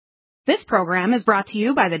This program is brought to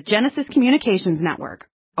you by the Genesis Communications Network,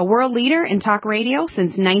 a world leader in talk radio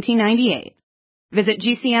since 1998. Visit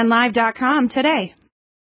GCNlive.com today.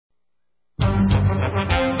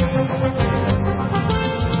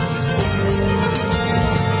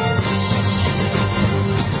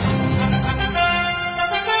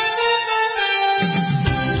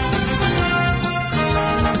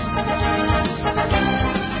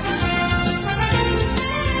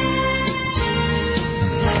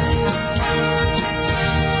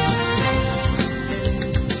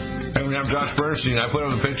 Josh Bernstein. I put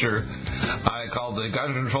up a picture I called the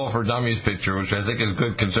Gun Control for Dummies picture, which I think is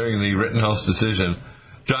good considering the Rittenhouse decision.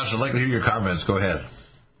 Josh, I'd like to hear your comments. Go ahead.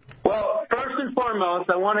 Well, first and foremost,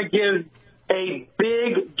 I want to give a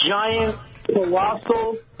big, giant,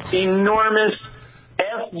 colossal, enormous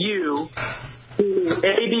F-U to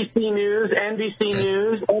ABC News, NBC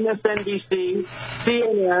News, MSNBC,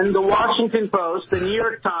 CNN, The Washington Post, The New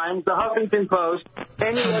York Times, The Huffington Post,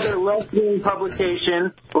 any other left-wing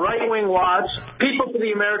publication, Right-Wing Watch, People for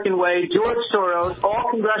the American Way, George Soros, all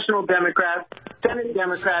congressional Democrats, Senate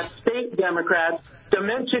Democrats, state Democrats,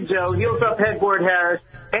 Dementia Joe, Heels Up Headboard Harris,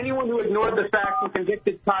 anyone who ignored the facts and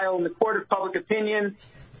convicted Kyle in the court of public opinion,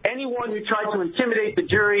 anyone who tried to intimidate the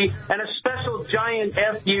jury, and a special giant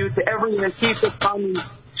F-U to every Antifa communist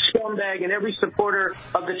scumbag and every supporter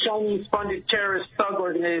of the Chinese-funded terrorist thug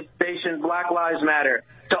organization Black Lives Matter.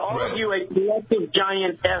 To all of you, a collective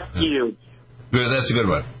giant F-U. Good, that's a good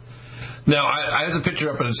one. Now, I have the picture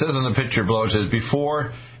up, and it says on the picture below, it says,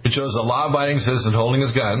 before, it shows a law-abiding citizen holding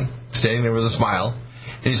his gun, standing there with a smile,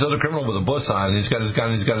 and he saw the criminal with a buss on, and he's got his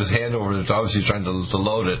gun, he's got his hand over it, obviously trying to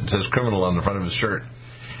load it. It says criminal on the front of his shirt.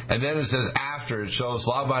 And then it says after, it shows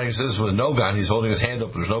law-abiding citizen with no gun. He's holding his hand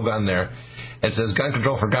up. There's no gun there. It says gun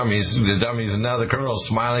control for dummies, and now the criminal is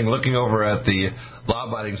smiling, looking over at the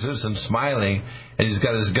law-abiding citizen, smiling, and he's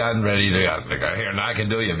got his gun ready to go. Here, now I can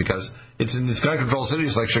do you, because it's in these gun-controlled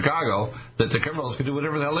cities like Chicago that the criminals can do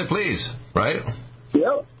whatever the hell they please, right?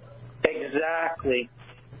 Yep, exactly.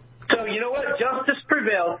 So, you know what? Justice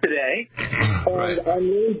prevailed today, and I'm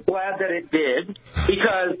really glad that it did,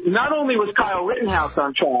 because not only was Kyle Rittenhouse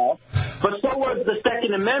on trial, but so was the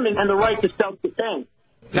Second Amendment and the right to self-defense.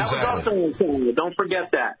 That was also in Canada. Don't forget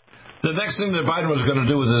that. The next thing that Biden was going to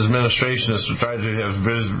do with his administration is to try to have,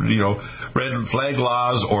 red flag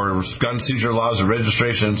laws or gun seizure laws or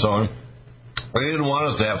registration and so on. They didn't want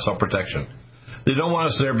us to have self-protection. They don't want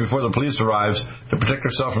us there before the police arrives to protect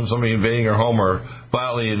yourself from somebody invading your home or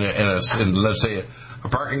violating in let's say, a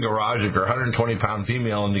parking garage if you're a 120-pound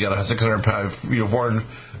female and you got a 600-pound,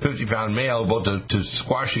 450-pound male about to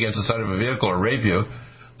squash you against the side of a vehicle or rape you.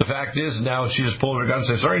 The fact is now she just pulled her gun and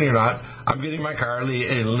said, sorry, you're not. I'm getting my car,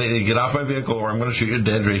 get off my vehicle or I'm going to shoot you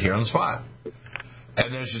dead right here on the spot. And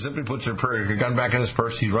then she simply puts her gun back in his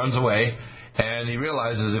purse. He runs away and he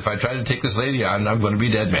realizes if I try to take this lady on, I'm going to be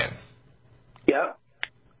dead man. Yep.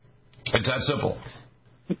 It's that simple.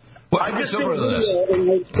 What I just did a video and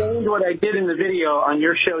I explained what I did in the video on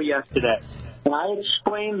your show yesterday. And I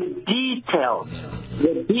explained the details,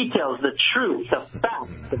 the truth, the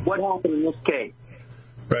facts of what happened in this case.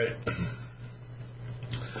 Right.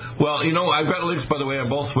 Well, I've got links, by the way, on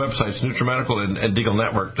both websites, NutriMedical and Deagle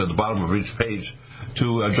Network, to the bottom of each page,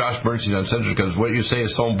 to Josh Bernstein on Central, because what you say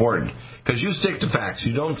is so important. Because you stick to facts.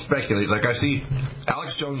 You don't speculate. Like I see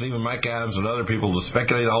Alex Jones, even Mike Adams, and other people will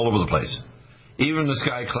speculate all over the place. Even this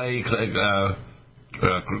guy, Clay, what's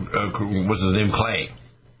his name, Clay.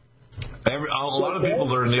 A lot of people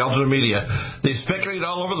that are in the alternate media, they speculate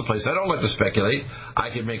all over the place. I don't like to speculate.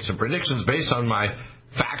 I can make some predictions based on my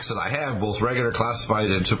facts that I have, both regular,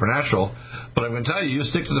 classified, and supernatural. But I'm going to tell you, you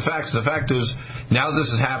stick to the facts. The fact is, now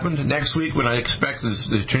this has happened. Next week, when I expect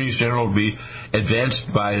the Attorney General to be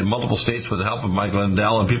advanced by multiple states with the help of Mike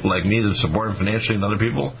Lindell and people like me that support him financially and other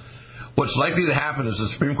people, what's likely to happen is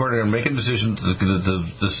the Supreme Court are going to make a decision that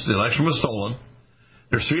the election was stolen.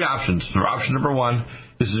 There's three options. Option number one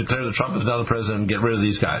is to declare that Trump is now the president and get rid of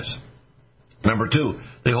these guys. Number two,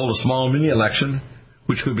 they hold a small mini-election,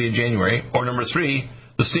 which could be in January. Or number three,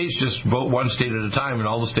 the states just vote one state at a time, and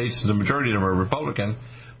all the states, the majority of them are Republican.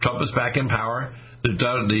 Trump is back in power. The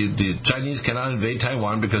Chinese cannot invade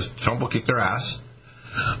Taiwan because Trump will kick their ass.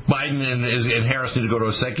 Biden and Harris need to go to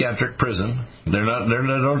a psychiatric prison. They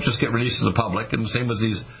don't just get released to the public. And the same with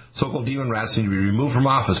these so-called demon rats need to be removed from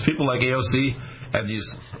office. People like AOC and these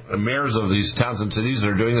mayors of these towns and cities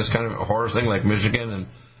that are doing this kind of horror thing like Michigan and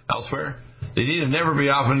elsewhere, they need to never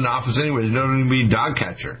be off in office anyway. They don't even be dog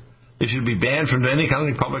catcher. They should be banned from any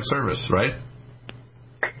kind of public service, right?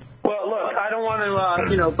 Well, look, I don't want to,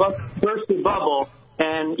 burst the bubble.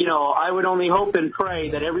 And, I would only hope and pray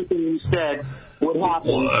that everything you said would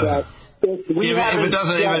happen. if it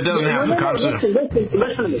doesn't happen,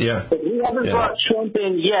 listen to me. Yeah. If we haven't brought Trump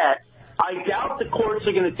in yet, I doubt the courts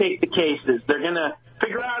are going to take the cases. They're going to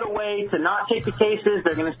figure out a way to not take the cases.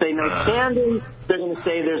 They're going to say no standing. They're going to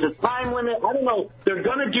say there's a time limit. I don't know. They're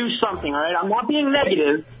going to do something, all right? I'm not being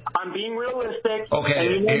negative. I'm being realistic. Okay. And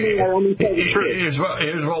you know me, I only tell the truth.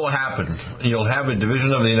 Here's what will happen. You'll have a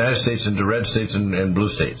division of the United States into red states and blue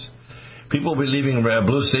states. People will be leaving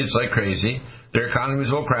blue states like crazy. Their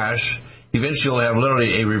economies will crash. Eventually, you'll have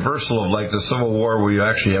literally a reversal of like the Civil War, where you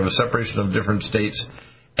actually have a separation of different states.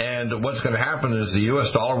 And what's going to happen is the U.S.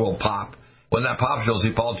 dollar will pop. When that pops, you'll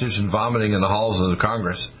see politicians vomiting in the halls of the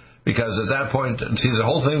Congress. Because at that point, see, the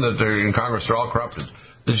whole thing that they're in Congress, they're all corrupted.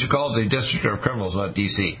 They should call it the District of Criminals, not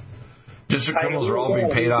D.C. District criminals are all being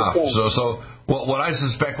paid off. So what I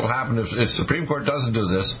suspect will happen if Supreme Court doesn't do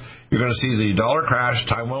this, you're going to see the dollar crash,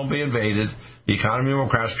 Taiwan will be invaded, the economy will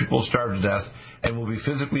crash, people will starve to death, and will be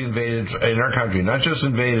physically invaded in our country. Not just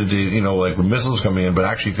invaded, like with missiles coming in, but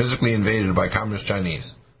actually physically invaded by communist Chinese.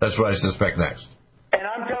 That's what I suspect next. And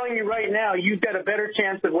I'm telling you right now, you've got a better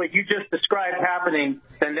chance of what you just described happening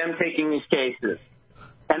than them taking these cases.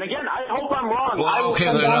 And again, I hope I'm wrong. Well, okay,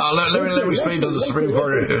 let me explain to the Supreme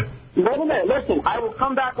Court. Wait a minute. Listen, I will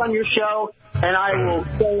come back on your show, and I will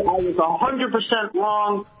say I was 100%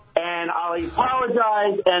 wrong, and I'll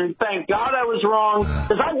apologize, and thank God I was wrong,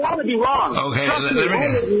 because I want to be wrong. Okay, I would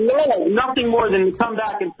love nothing more than to come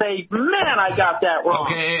back and say, man, I got that wrong.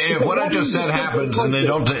 Okay, if what I just said happens and they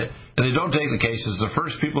don't take the cases, the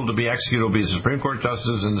first people to be executed will be the Supreme Court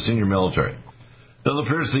justices and the senior military. They'll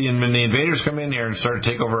appear to see when the invaders come in here and start to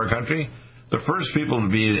take over our country, the first people to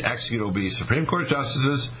be executed will be Supreme Court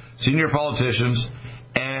justices, senior politicians,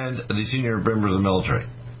 and the senior members of the military.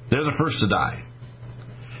 They're the first to die.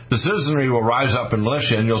 The citizenry will rise up in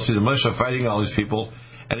militia, and you'll see the militia fighting all these people.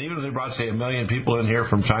 And even if they brought, say, 1 million people in here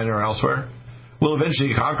from China or elsewhere, we'll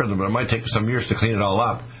eventually conquer them, but it might take some years to clean it all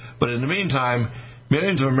up. But in the meantime,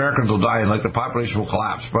 millions of Americans will die, and like the population will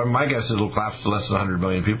collapse. But my guess is it'll collapse to less than 100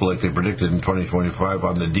 million people, like they predicted in 2025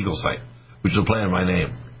 on the Deagle site, which is a plan in my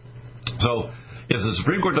name. So if the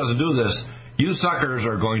Supreme Court doesn't do this, you suckers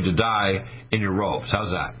are going to die in your robes.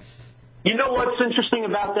 How's that? You know what's interesting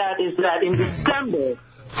about that is that in December,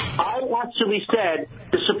 I actually said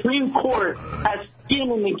the Supreme Court has skin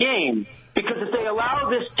in the game. Because if they allow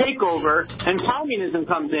this takeover and communism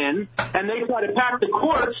comes in and they try to pack the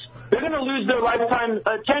courts, they're going to lose their lifetime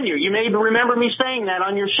tenure. You may remember me saying that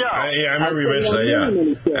on your show. I remember you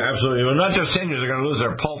mentioned that, Absolutely. Well, not just tenure. They're going to lose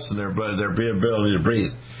their pulse and their ability to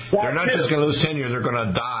breathe. They're not just going to lose tenure. They're going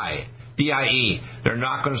to die. D-I-E. They're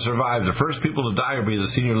not going to survive. The first people to die will be the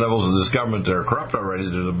senior levels of this government that are corrupt already.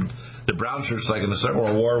 They're the brown shirts, like in the Second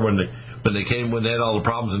World War when they had all the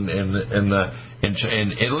problems in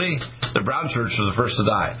Italy. The brown shirts are the first to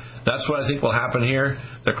die. That's what I think will happen here.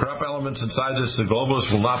 The corrupt elements inside this, the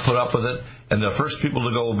globalists will not put up with it, and the first people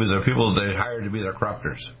to go will be the people they hired to be their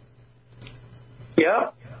corruptors.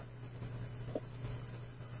 Yep.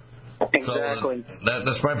 Exactly. So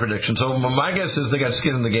that's my prediction. So my guess is they got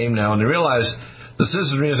skin in the game now, and they realize the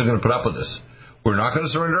citizenry isn't going to put up with this. We're not going to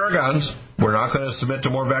surrender our guns. We're not going to submit to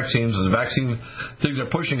more vaccines. The vaccine thing, they're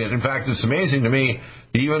pushing it. In fact, it's amazing to me,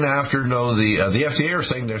 even after the FDA are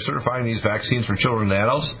saying they're certifying these vaccines for children and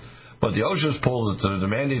adults, but the OSHA's pulled it, the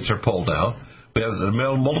mandates are pulled now. We have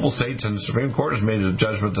multiple states, and the Supreme Court has made a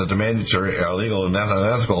judgment that the mandates are illegal and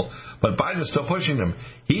unethical, but Biden is still pushing them.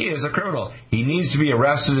 He is a criminal. He needs to be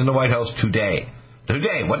arrested in the White House today.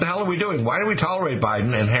 Today. What the hell are we doing? Why do we tolerate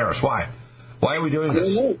Biden and Harris? Why? Why are we doing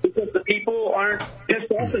this? I don't know, because the people aren't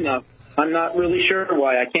pissed off enough. I'm not really sure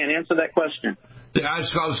why. I can't answer that question.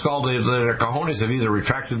 It's called their cojones have either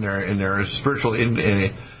retracted in their spiritual,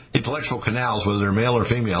 intellectual canals, whether they're male or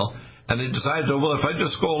female, and they decided, well, if I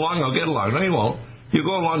just go along, I'll get along. No, you won't. You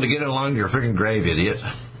go along to get along to your freaking grave, idiot.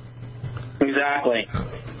 Exactly.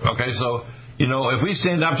 Okay, so, if we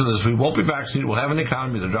stand up to this, we won't be vaccinated. We'll have an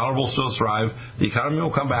economy. The dollar will still thrive. The economy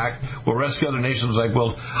will come back. We'll rescue other nations. Like,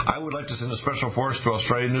 well, I would like to send a special force to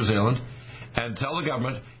Australia and New Zealand and tell the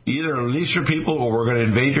government, either release your people or we're going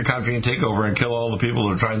to invade your country and take over and kill all the people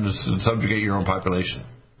who are trying to subjugate your own population.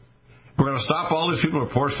 We're going to stop all these people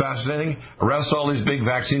who are force vaccinating, arrest all these big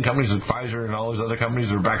vaccine companies like Pfizer and all these other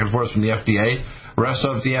companies that are back and forth from the FDA, arrest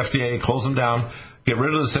the FDA, close them down, get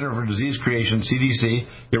rid of the Center for Disease Creation, CDC,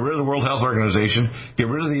 get rid of the World Health Organization,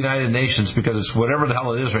 get rid of the United Nations, because it's whatever the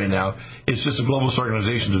hell it is right now, it's just a globalist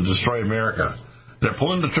organization to destroy America. They're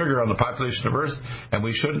pulling the trigger on the population of Earth, and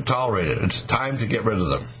we shouldn't tolerate it. It's time to get rid of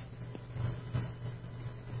them.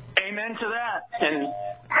 Amen to that. And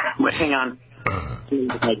wait, hang on.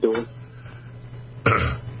 My door.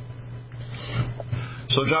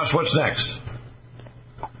 So, Josh, what's next?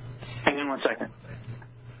 Hang on 1 second.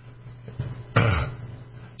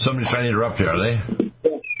 Somebody's trying to interrupt you, are they?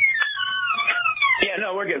 Yeah,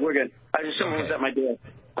 no, we're good. I just someone was at my door.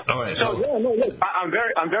 All right. So yeah, no, look,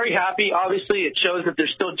 I'm very happy. Obviously, it shows that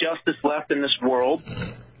there's still justice left in this world,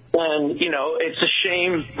 and it's a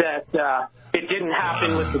shame that it didn't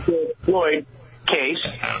happen with the George Floyd case.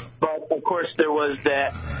 But of course, there was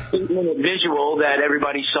that 8-minute visual that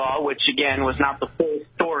everybody saw, which again was not the full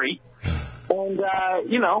story. And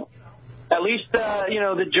at least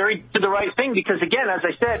the jury did the right thing, because again, as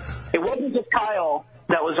I said, it wasn't just Kyle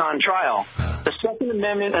that was on trial. The Second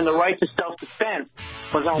Amendment and the right to self-defense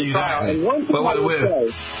was on trial. And one thing I would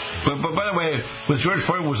say, but by the way, with George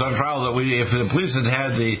Floyd was on trial, that if the police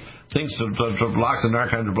had the things to block the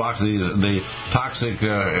narcotics, to block the toxic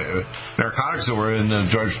narcotics that were in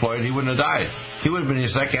George Floyd, he wouldn't have died. He would have been in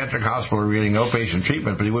a psychiatric hospital getting outpatient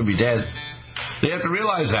treatment, but he wouldn't be dead. They have to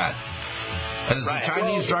realize that. And it's the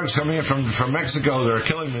Chinese drugs coming in from Mexico that are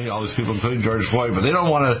killing all these people, including George Floyd, but they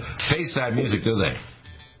don't want to face that music, do they?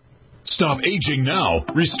 Stop aging now.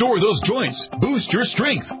 Restore those joints. Boost your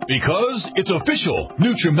strength. Because it's official.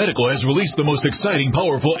 NutriMedical has released the most exciting,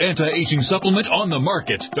 powerful anti-aging supplement on the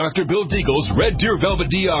market. Dr. Bill Deagle's Red Deer Velvet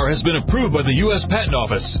DR has been approved by the U.S. Patent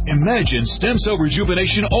Office. Imagine stem cell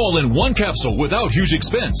rejuvenation all in one capsule without huge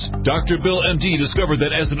expense. Dr. Bill MD discovered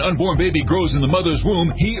that as an unborn baby grows in the mother's womb,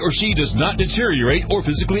 he or she does not deteriorate or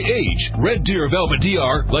physically age. Red Deer Velvet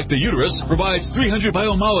DR, like the uterus, provides 300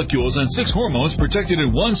 biomolecules and 6 hormones protected in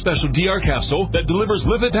one special DR capsule that delivers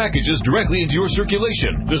lipid packages directly into your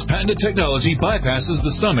circulation. This patented technology bypasses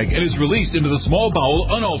the stomach and is released into the small bowel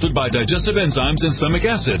unaltered by digestive enzymes and stomach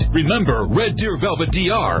acid. Remember, Red Deer Velvet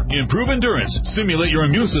DR. Improve endurance, stimulate your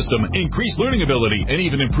immune system, increase learning ability, and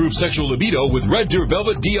even improve sexual libido with Red Deer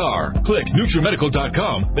Velvet DR. Click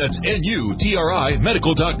NutriMedical.com. That's NUTRI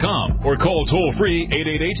Medical.com. Or call toll-free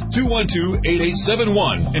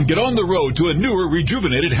 888-212-8871 and get on the road to a newer,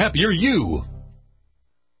 rejuvenated, happier you.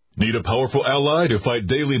 Need a powerful ally to fight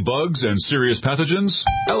daily bugs and serious pathogens?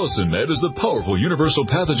 Allicin Med is the powerful universal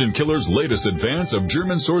pathogen killer's latest advance of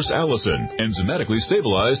German-sourced allicin, enzymatically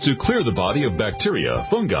stabilized to clear the body of bacteria,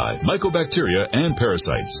 fungi, mycobacteria, and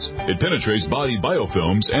parasites. It penetrates body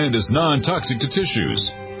biofilms and is non-toxic to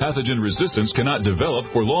tissues. Pathogen resistance cannot develop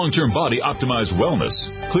for long-term body-optimized wellness.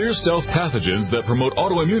 Clear stealth pathogens that promote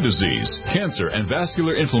autoimmune disease, cancer, and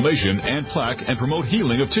vascular inflammation and plaque, and promote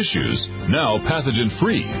healing of tissues. Now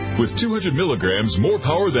pathogen-free. With 200 milligrams more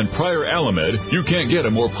power than prior Alamed, you can't get a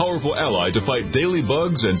more powerful ally to fight daily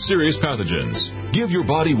bugs and serious pathogens. Give your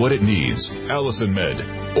body what it needs. Allicin Med.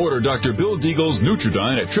 Order Dr. Bill Deagle's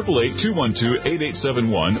Nutridyne at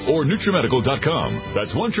 888-212-8871 or NutriMedical.com.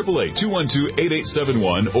 That's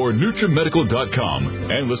 1-888-212-8871 or NutriMedical.com.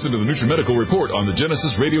 And listen to the NutriMedical Report on the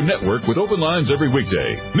Genesis Radio Network with open lines every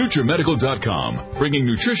weekday. NutriMedical.com, bringing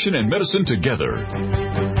nutrition and medicine together.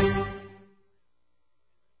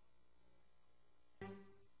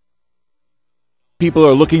 People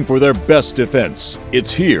are looking for their best defense.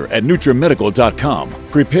 It's here at NutriMedical.com.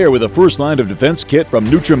 Prepare with a first line of defense kit from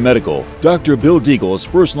NutriMedical. Dr. Bill Deagle's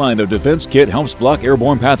first line of defense kit helps block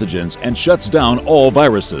airborne pathogens and shuts down all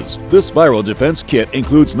viruses. This viral defense kit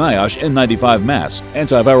includes NIOSH N95 mask,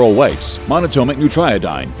 antiviral wipes, monatomic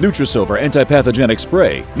Nutriodine, Nutrisilver antipathogenic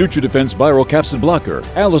spray, NutriDefense viral capsid blocker,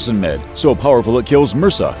 Allicin Med, so powerful it kills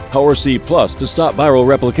MRSA, Power C Plus to stop viral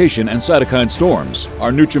replication and cytokine storms.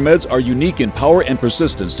 Our NutriMeds are unique in power and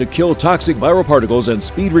persistence to kill toxic viral particles and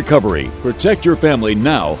speed recovery. Protect your family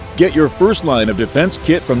now. Get your first line of defense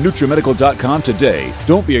kit from NutriMedical.com today.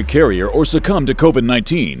 Don't be a carrier or succumb to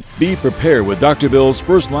COVID-19. Be prepared with Dr. Bill's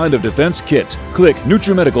first line of defense kit. Click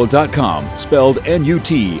NutriMedical.com, spelled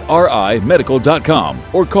N-U-T-R-I Medical.com,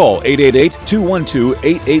 or call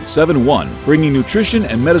 888-212-8871, bringing nutrition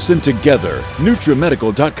and medicine together.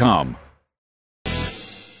 NutriMedical.com.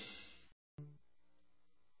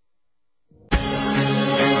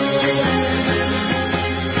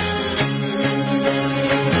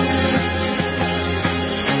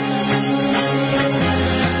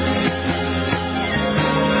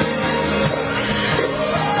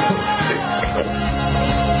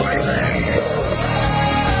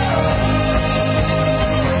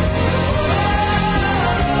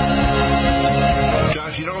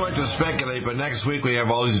 Next week we have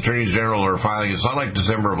all these attorneys general are filing. It's not like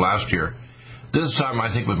December of last year. This time,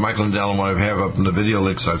 I think with Michael Lindell and what I have up in the video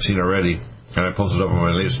links I've seen already, and I posted up on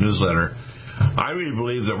my latest newsletter, I really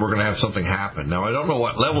believe that we're going to have something happen. Now, I don't know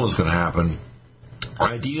what level is going to happen.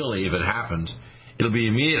 Ideally, if it happens, it'll be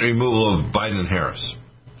immediate removal of Biden and Harris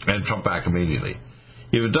and Trump back immediately.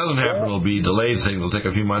 If it doesn't happen, it'll be a delayed thing. It'll take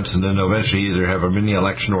a few months, and then they'll eventually either have a mini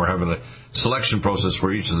election or have a selection process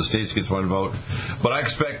where each of the states gets one vote. But I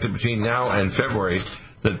expect that between now and February,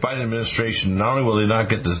 that Biden administration, not only will they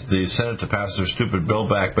not get the Senate to pass their stupid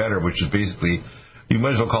Build Back Better, which is basically, you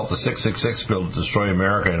might as well call it the 666 bill to destroy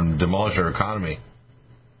America and demolish our economy.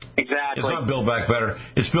 Exactly. It's not Build Back Better.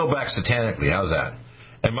 It's Build Back satanically. How's that?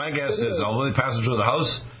 And my guess is, although they pass it through the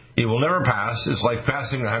House, it will never pass. It's like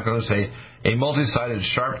passing, how can I say, a multi-sided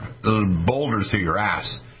sharp boulder through your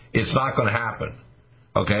ass. It's not going to happen.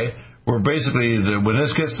 Okay? We're basically, when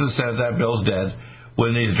this gets to the Senate, that bill's dead.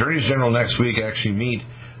 When the attorneys general next week actually meet,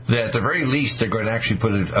 that at the very least they're going to actually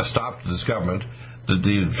put a stop to this government.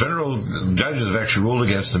 The federal judges have actually ruled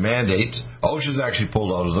against the mandates. OSHA's actually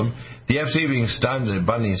pulled out of them. The FDA being stunned at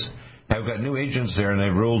bunnies have got new agents there, and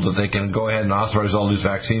they've ruled that they can go ahead and authorize all these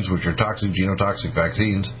vaccines, which are toxic, genotoxic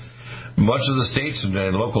vaccines. Much of the states and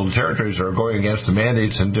local territories are going against the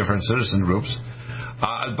mandates in different citizen groups.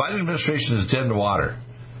 The Biden administration is dead in the water.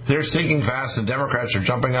 They're sinking fast, and Democrats are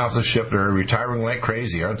jumping off the ship. They're retiring like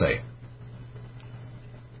crazy, aren't they?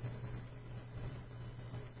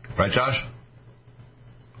 Right, Josh?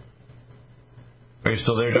 Are you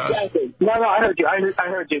still there, Josh? Exactly. No, I heard you. I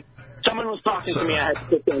heard you. Someone was talking to me. I had to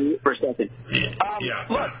sit down for a second.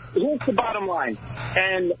 Look, here's the bottom line.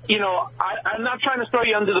 And, I'm not trying to throw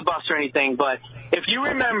you under the bus or anything, but if you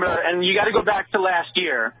remember, and you got to go back to last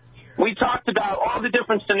year, we talked about all the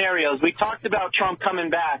different scenarios. We talked about Trump coming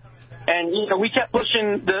back. And, we kept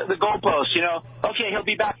pushing the goalposts, Okay, he'll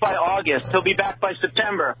be back by August. He'll be back by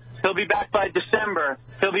September. He'll be back by December.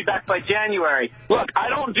 He'll be back by January. Look, I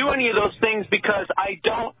don't do any of those things because I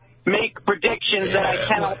don't make predictions that I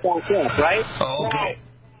cannot back up, right? Oh, okay.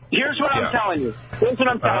 Now, here's what I'm telling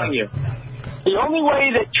you. The only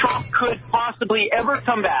way that Trump could possibly ever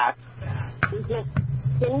come back is if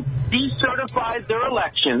states decertified their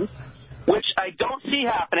elections, which I don't see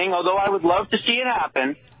happening, although I would love to see it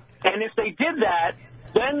happen. And if they did that,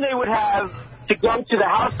 then they would have to go to the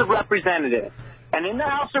House of Representatives. And in the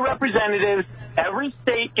House of Representatives, every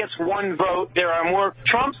state gets one vote. There are more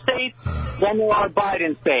Trump states than there are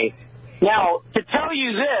Biden states. Now, to tell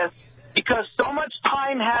you this, because so much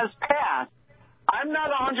time has passed, I'm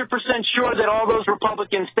not 100% sure that all those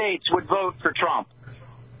Republican states would vote for Trump.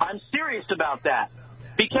 I'm serious about that.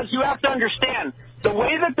 Because you have to understand, the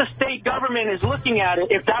way that the state government is looking at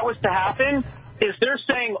it, if that was to happen, is they're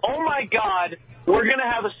saying, oh, my God, we're going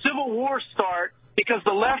to have a civil war start because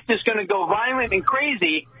the left is going to go violent and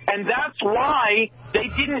crazy, and that's why they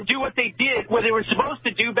didn't do what they did, what they were supposed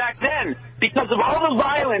to do back then, because of all the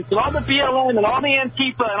violence and all the BLM and all the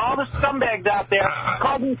Antifa and all the scumbags out there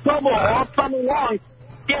causing trouble all summer long,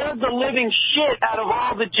 scared the living shit out of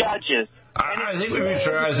all the judges. I think we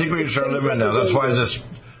can start limiting now. That's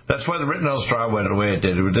why the Rittenhouse trial went the way it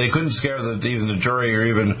did. They couldn't scare even the jury or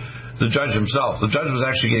even the judge himself. The judge was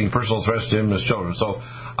actually getting personal threats to him and his children. So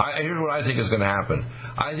here's what I think is going to happen.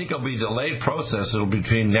 I think it'll be a delayed process. It'll be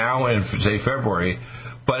between now and, say, February.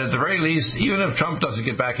 But at the very least, even if Trump doesn't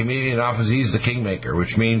get back immediately in office, he's the kingmaker,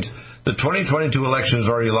 which means the 2022 election is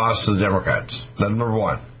already lost to the Democrats. That's number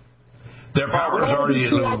one. Their power is already...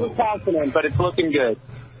 but it's looking good.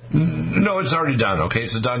 No, it's already done, okay?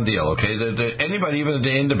 It's a done deal, okay? Anybody, even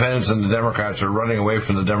the independents and the Democrats, are running away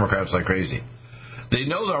from the Democrats like crazy. They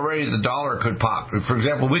know already the dollar could pop. For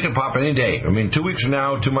example, we could pop any day. I mean, 2 weeks from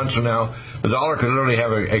now, 2 months from now, the dollar could literally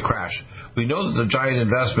have a crash. We know that the giant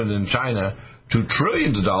investment in China, $2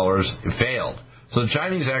 trillion, failed. So the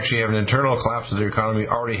Chinese actually have an internal collapse of their economy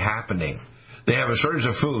already happening. They have a shortage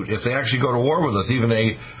of food. If they actually go to war with us, even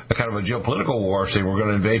a kind of a geopolitical war, say we're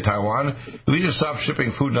going to invade Taiwan, if we just stop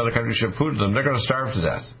shipping food and other countries ship food to them, they're going to starve to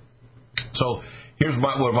death. So here's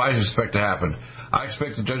what I expect to happen. I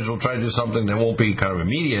expect the judges will try to do something that won't be kind of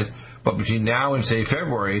immediate, but between now and, say,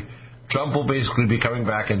 February, Trump will basically be coming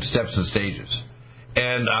back in steps and stages.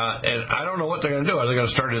 And I don't know what they're going to do. Are they going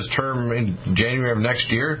to start his term in January of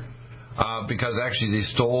next year? Because actually they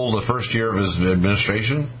stole the first year of his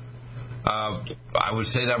administration. I would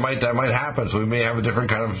say that might happen. So we may have a different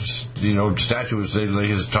kind of statute. Say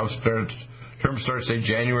his term starts, say,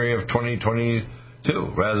 January of 2022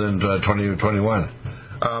 rather than 2021.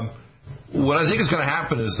 What I think is going to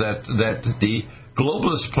happen is that the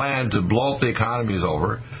globalist plan to blow up the economy is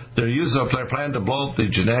over. Their plan to blow up the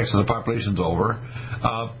genetics of the population is over.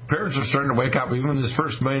 Parents are starting to wake up. Even this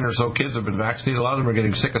first million or so kids have been vaccinated. A lot of them are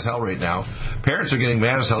getting sick as hell right now. Parents are getting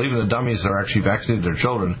mad as hell. Even the dummies that are actually vaccinated their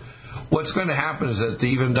children. What's going to happen is that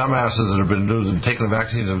even dumbasses that have been taking the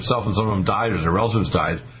vaccines themselves, and some of them died or their relatives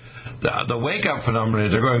died, the wake-up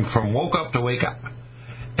phenomenon, they're going from woke up to wake up.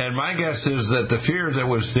 And my guess is that the fear that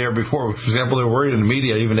was there before, for example, they were worried in the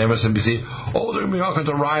media, even MSNBC, oh, there are going to be all kinds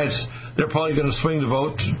of riots. They're probably going to swing the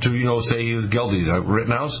vote to say he was guilty to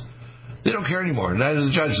Rittenhouse. They don't care anymore. Neither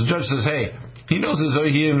the judge. The judge says, hey, he knows this.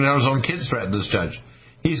 He even knows his own kids threatened this judge.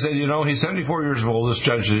 He said, he's 74 years old, this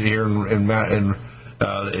judge here in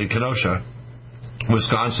Kenosha,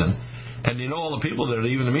 Wisconsin. And all the people that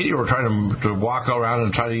even the media were trying to walk around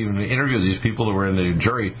and try to even interview these people that were in the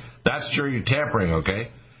jury. That's jury tampering,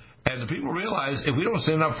 okay? And the people realize if we don't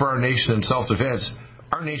stand up for our nation in self-defense,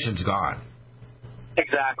 our nation's gone.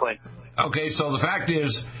 Exactly. Okay, so the fact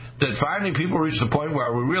is that finally people reach the point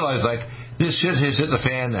where we realize, like, this shit has hit the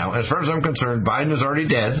fan now. As far as I'm concerned, Biden is already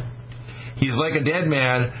dead. He's like a dead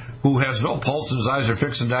man who has no pulse and his eyes are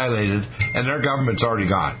fixed and dilated, and their government's already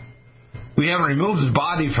gone. We haven't removed his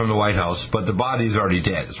body from the White House, but the body's already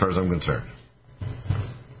dead, as far as I'm concerned.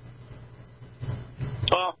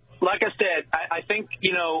 Well, like I said, I think,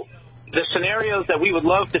 the scenarios that we would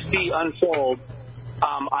love to see unfold,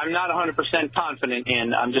 I'm not 100% confident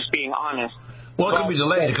in. I'm just being honest. Well, it could be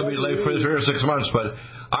delayed. It could be delayed for 3 or 6 months, but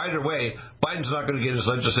either way, Biden's not going to get his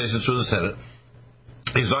legislation through the Senate.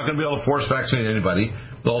 He's not going to be able to force vaccinate anybody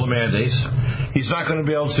with all the mandates. He's not going to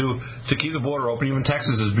be able to keep the border open. Even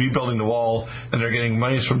Texas is rebuilding the wall, and they're getting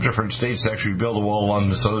monies from different states to actually build a wall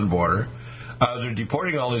along the southern border. They're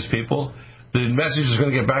deporting all these people. The message is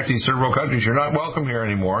going to get back to these third world countries. You're not welcome here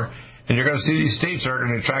anymore. And you're going to see these states are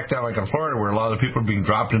going to track down, like in Florida, where a lot of the people are being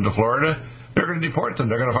dropped into Florida. They're going to deport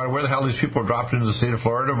them. They're going to find where the hell these people are dropped into the state of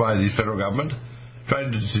Florida by the federal government,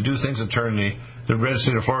 trying to do things that turn the red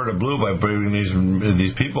state of Florida blue by bringing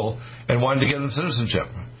these people and wanting to give them citizenship.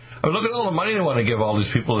 I mean, look at all the money they want to give all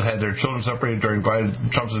these people that had their children separated during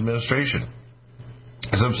Trump's administration.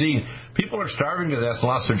 As I'm seeing, people are starving to death and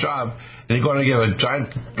lost their job, and you're going to give a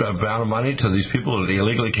giant amount of money to these people that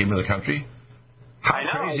illegally came into the country? How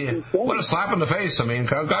crazy. What a slap in the face. I mean,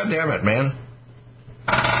 God damn it, man.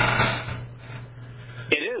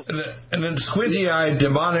 It is. And then squinty-eyed,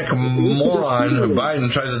 demonic moron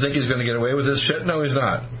Biden tries to think he's going to get away with this shit. No, he's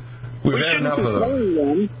not. We've had enough of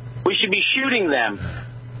them. We should be shooting them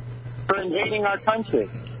for invading our country.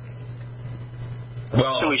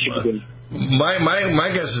 Well, so we should be doing.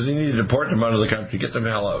 My guess is you need to deport them out of the country, get them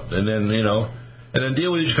the hell out, and then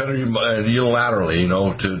deal with each country unilaterally,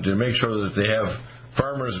 to make sure that they have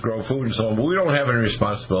farmers grow food and so on. But we don't have any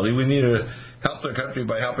responsibility. We need to help the country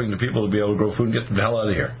by helping the people to be able to grow food and get them the hell out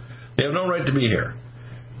of here. They have no right to be here.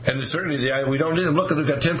 And certainly we don't need them. Look, we've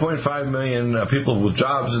got 10.5 million people with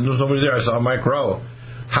jobs, and there's nobody there. I saw Mike Rowe.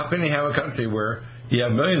 How can you have a country where you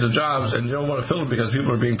have millions of jobs and you don't want to fill it because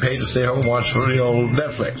people are being paid to stay home and watch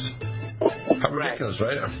Netflix? How ridiculous,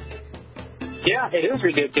 right? Yeah, it is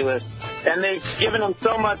ridiculous. And they've given them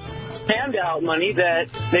so much handout money that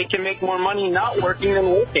they can make more money not working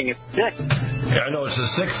than working. It's sick. Yeah, I know. It's a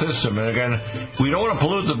sick system. And again, we don't want to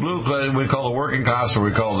pollute the we call the working class, or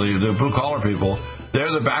we call the blue-collar people.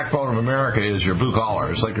 They're the backbone of America, is your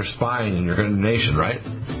blue-collar. It's like your spine in your nation, right?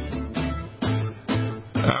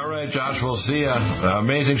 All right, Josh, we'll see you.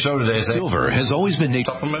 Amazing show today. Silver has always been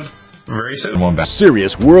supplement very soon.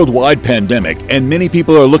 Serious worldwide pandemic, and many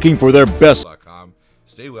people are looking for their best.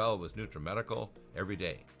 Stay well with NutriMedical every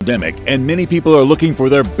day. Pandemic, and many people are looking for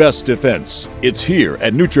their best defense. It's here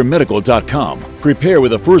at NutriMedical.com. Prepare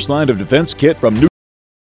with a first line of defense kit from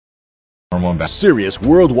Serious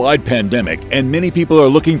worldwide pandemic, and many people are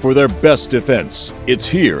looking for their best defense. It's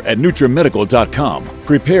here at NutriMedical.com.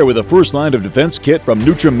 Prepare with a first line of defense kit from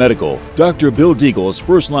NutriMedical. Dr. Bill Deagle's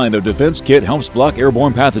first line of defense kit helps block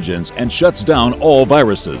airborne pathogens and shuts down all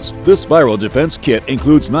viruses. This viral defense kit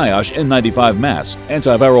includes NIOSH N95 mask,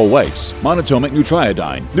 antiviral wipes, monatomic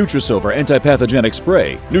nutriodine, Nutrisilver antipathogenic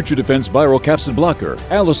spray, NutriDefense viral capsid blocker,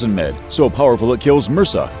 Allison Med, so powerful it kills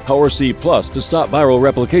MRSA, Power C Plus to stop viral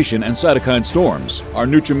replication and cytokine storms. Our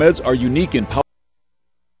NutriMeds are unique in power.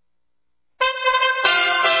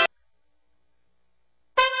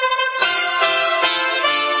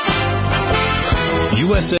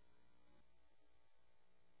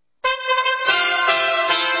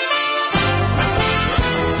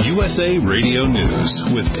 USA Radio News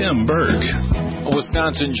with Tim Berg. A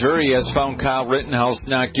Wisconsin jury has found Kyle Rittenhouse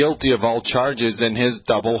not guilty of all charges in his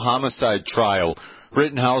double homicide trial.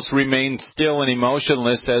 Rittenhouse remained still and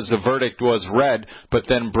emotionless as the verdict was read, but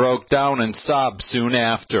then broke down and sobbed soon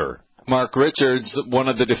after. Mark Richards, one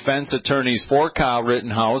of the defense attorneys for Kyle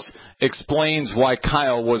Rittenhouse, explains why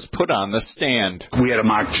Kyle was put on the stand. We had a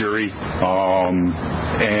mock jury,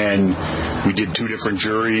 and we did two different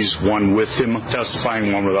juries, one with him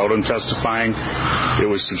testifying, one without him testifying.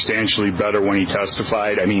 It was substantially better when he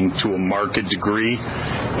testified, to a marked degree,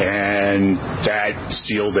 and that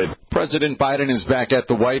sealed it. President Biden is back at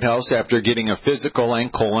the White House after getting a physical and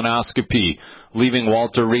colonoscopy. Leaving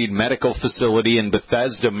Walter Reed Medical Facility in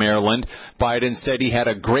Bethesda, Maryland, Biden said he had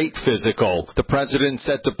a great physical. The president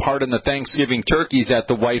set to pardon the Thanksgiving turkeys at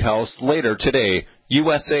the White House later today.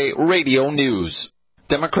 USA Radio News.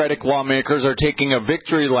 Democratic lawmakers are taking a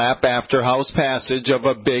victory lap after House passage of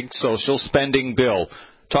a big social spending bill.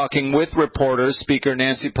 Talking with reporters, Speaker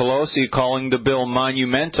Nancy Pelosi calling the bill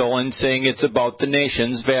monumental and saying it's about the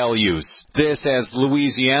nation's values. This as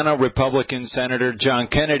Louisiana Republican Senator John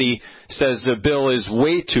Kennedy says the bill is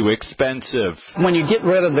way too expensive. When you get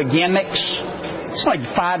rid of the gimmicks, it's like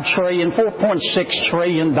 $4.6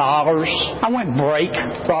 trillion. I went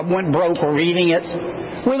broke reading it.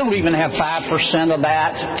 We don't even have 5% of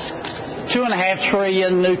that. $2.5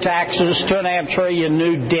 trillion new taxes, $2.5 trillion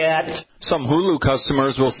new debt. Some Hulu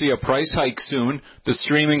customers will see a price hike soon. The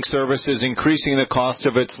streaming service is increasing the cost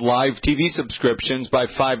of its live TV subscriptions by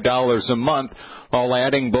 $5 a month, while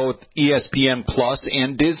adding both ESPN Plus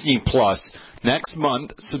and Disney Plus. Next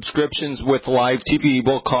month, subscriptions with live TV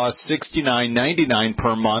will cost $69.99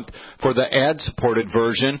 per month for the ad-supported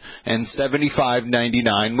version and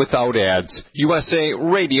 $75.99 without ads. USA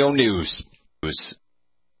Radio News.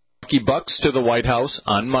 Bucks to the White House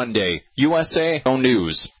on Monday. USA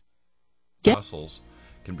News. Muscles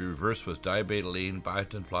can be reversed with diabetoline,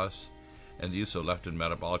 biotin plus, and the use of leptin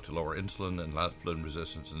metabolic to lower insulin and leptin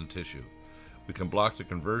resistance in the tissue. We can block the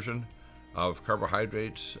conversion of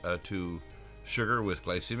carbohydrates to sugar with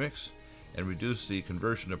glycemics and reduce the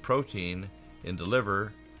conversion of protein in the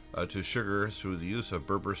liver to sugar through the use of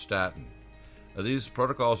berberstatin. These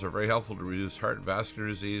protocols are very helpful to reduce heart and vascular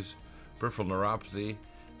disease, peripheral neuropathy,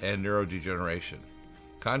 and neurodegeneration.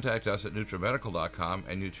 Contact us at NutriMedical.com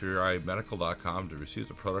and NutriMedical.com to receive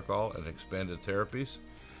the protocol and expanded therapies,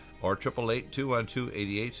 or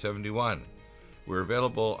 888-212-8871. We're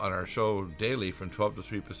available on our show daily from 12 to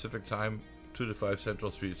 3 Pacific Time, 2 to 5 Central,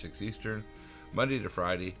 3 to 6 Eastern, Monday to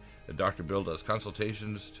Friday. Dr. Bill does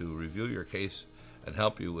consultations to review your case and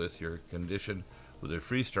help you with your condition with a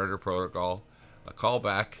free starter protocol. A call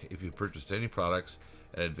back if you purchased any products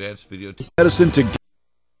and advanced video medicine to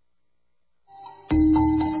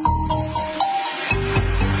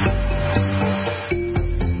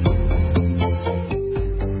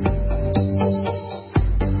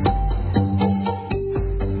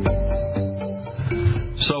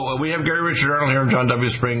we have Gary Richard Arnold here in John W.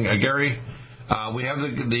 Spring. Gary, we have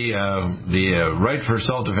the right for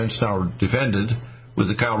self-defense now defended with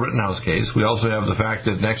the Kyle Rittenhouse case. We also have the fact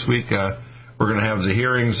that next week we're going to have the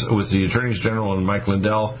hearings with the attorneys general and Mike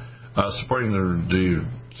Lindell supporting the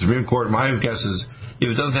Supreme Court. My guess is if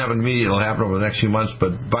it doesn't happen immediately, it'll happen over the next few months.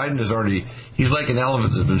 But Biden is he's like an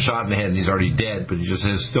elephant that's been shot in the head and he's already dead, but he just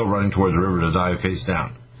is still running toward the river to die face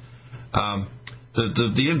down.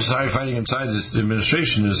 The inside fighting inside this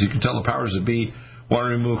administration is you can tell the powers that be want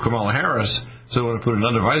to remove Kamala Harris, so they want to put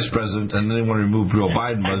another vice president, and then they want to remove Joe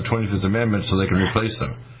Biden by the 25th Amendment so they can replace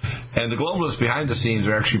them. And the globalists behind the scenes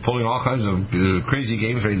are actually pulling all kinds of crazy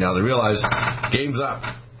games right now. They realize game's up.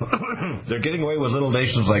 They're getting away with little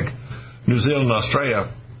nations like New Zealand and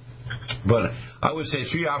Australia. But I would say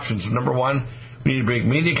 3 options. Number 1, we need to bring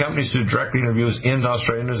media companies to do direct interviews in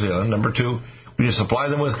Australia and New Zealand. Number 2, we need to supply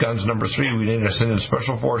them with guns. Number 3, we need to send in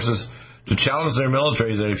special forces to challenge their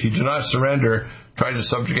military that if you do not surrender, try to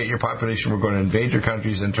subjugate your population, we're going to invade your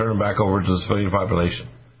countries and turn them back over to the civilian population.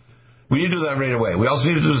 We need to do that right away. We also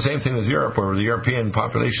need to do the same thing as Europe, where the European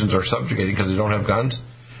populations are subjugating because they don't have guns.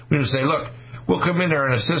 We need to say, look, we'll come in there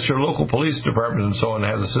and assist your local police department and so on, and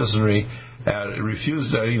have the citizenry refuse,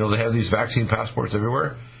 they have these vaccine passports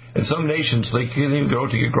everywhere. In some nations, they can't even go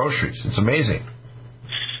to get groceries. It's amazing.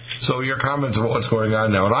 So your comments about what's going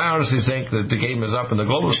on now. And I honestly think that the game is up, and the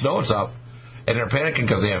globalists know it's up, and they're panicking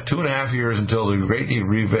because they have 2.5 years until the great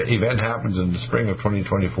event happens in the spring of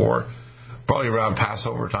 2024, probably around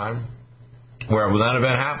Passover time, where when that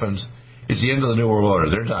event happens, it's the end of the New World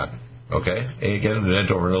Order. They're done. Okay? They get an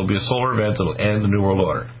event over, and it'll be a solar event that'll end the New World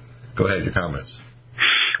Order. Go ahead, your comments.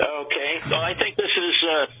 Okay. Well, I think this is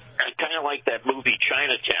kind of like that movie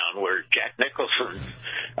Chinatown, where Jack Nicholson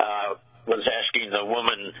was asking the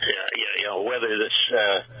woman, whether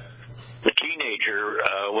the teenager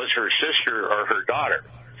was her sister or her daughter,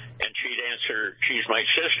 and she'd answer, "She's my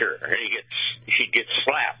sister." And she gets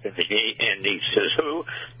slapped, and he says, "Who?"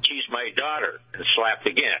 "She's my daughter," and slapped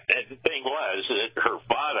again. And the thing was that her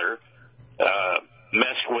father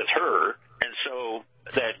messed with her, and so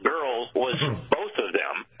that girl was both of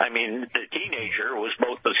them. I mean, the teenager was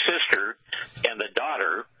both the sister and the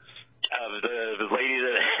daughter of the lady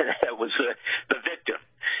that was the victim.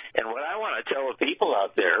 And what I want to tell the people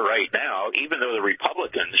out there right now, even though the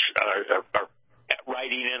Republicans are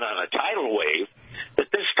riding in on a tidal wave,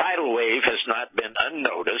 that this tidal wave has not been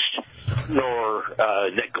unnoticed nor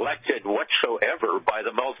neglected whatsoever by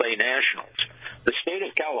the multinationals. The state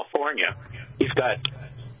of California, you've got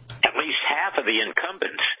at least half of the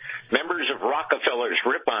incumbents members of Rockefeller's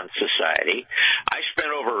Ripon Society. I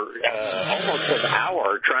spent over almost an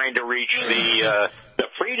hour trying to reach the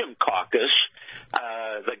Freedom Caucus.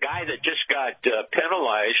 The guy that just got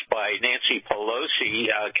penalized by Nancy Pelosi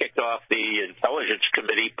kicked off the Intelligence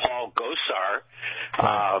Committee, Paul Gosar.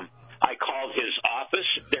 I called his office.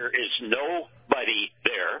 There is nobody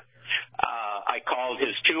there. I called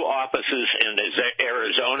his two offices in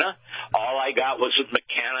Arizona. All I got was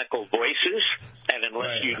mechanical voices, and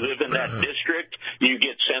unless you live in that district, you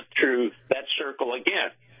get sent through that circle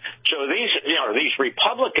again. So these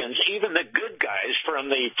Republicans, even the good guys from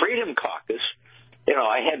the Freedom Caucus,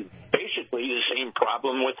 I had basically the same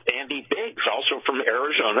problem with Andy Biggs, also from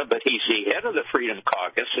Arizona, but he's the head of the Freedom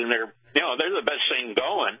Caucus, and they're the best thing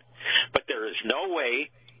going, but there is no way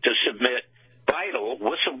to submit vital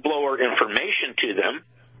whistleblower information to them.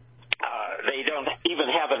 They don't even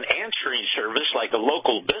have an answering service like a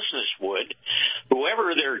local business would.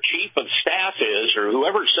 Whoever their chief of staff is or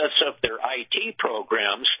whoever sets up their IT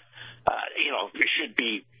programs, should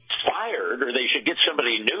be fired, or they should get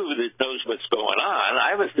somebody new that knows what's going on.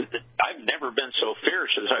 I've never been so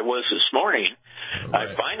fierce as I was this morning. Right.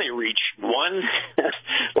 I finally reached one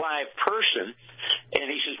live person, and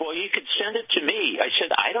he says, "Well, you could send it to me." I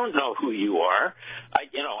said, "I don't know who you are.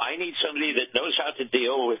 I need somebody that knows how to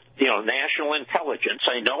deal with national intelligence.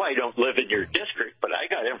 I know I don't live in your district, but I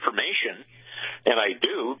got information, and I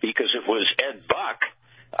do because it was Ed Buck."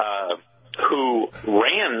 Who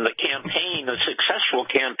ran the campaign, the successful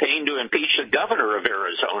campaign to impeach the governor of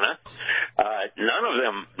Arizona. None of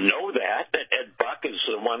them know that Ed Buck is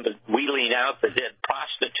the one that wheeling out the dead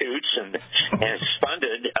prostitutes and has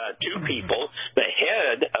funded two people, the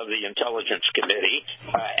head of the Intelligence Committee,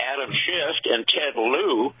 Adam Schiff, and Ted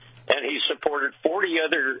Lieu, and he supported 40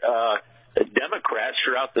 other Democrats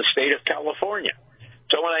throughout the state of California.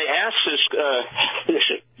 So when I asked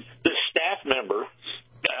this staff member,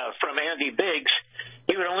 from Andy Biggs,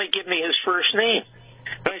 he would only give me his first name.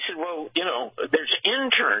 And I said, well, there's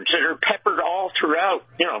interns that are peppered all throughout,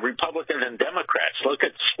 Republican and Democrats. Look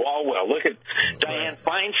at Swalwell. Look at Dianne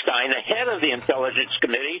Feinstein, the head of the Intelligence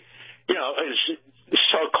Committee, is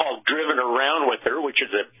so-called driven around with her, which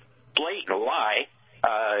is a blatant lie.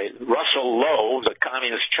 Russell Lowe, the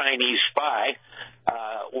communist Chinese spy,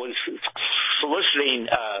 was soliciting,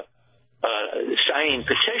 signing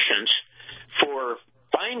petitions for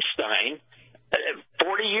Feinstein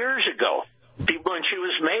 40 years ago, when she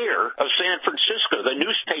was mayor of San Francisco. The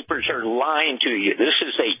newspapers are lying to you. This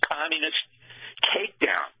is a communist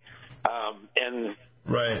takedown. And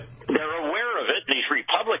they're aware of it. These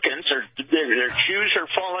Republicans, their shoes are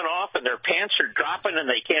falling off and their pants are dropping and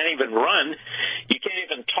they can't even run. You can't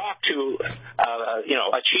even talk to,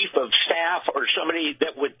 a chief of staff or somebody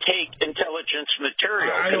that would take intelligence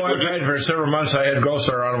material. I know I've tried for several months. I had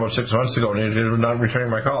Gosar on about 6 months ago, and he was not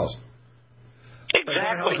returning my calls.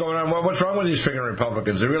 Exactly. What's going on? What's wrong with these freaking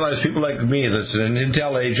Republicans? They realize people like me, that's an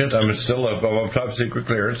intel agent, I'm still above top secret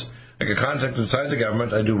clearance. I get contact inside the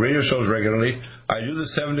government. I do radio shows regularly. I do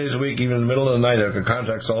this 7 days a week, even in the middle of the night. I've got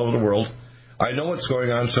contacts all over the world. I know what's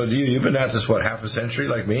going on. So do you. You've been at this, half a century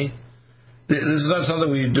like me? This is not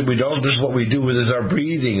something we don't. This is what we do. This is our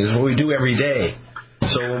breathing. This is what we do every day.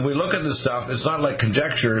 So when we look at this stuff, it's not like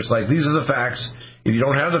conjecture. It's like these are the facts. If you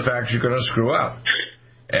don't have the facts, you're going to screw up.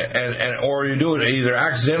 Or you do it either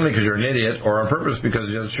accidentally because you're an idiot, or on purpose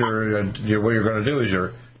because what you're going to do is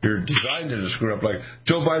you're designed to screw up. Like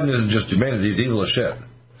Joe Biden isn't just demented; he's evil as shit.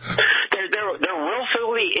 They're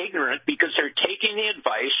willfully ignorant because they're taking the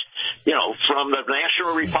advice, from the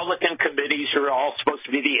National Republican committees who are all supposed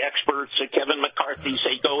to be the experts. Kevin McCarthy,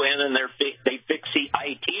 they go in and they fix the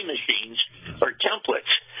IT machines or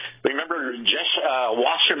templates. Remember Jess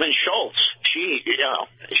Wasserman Schultz? She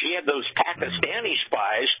had those Pakistani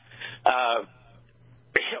spies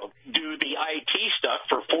do the IT stuff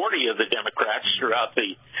for 40 of the Democrats throughout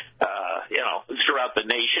the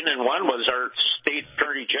nation, and one was our state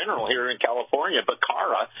attorney general here in California,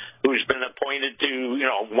 Becerra, who's been appointed to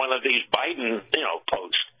one of these Biden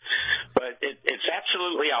posts. But it's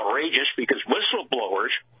absolutely outrageous because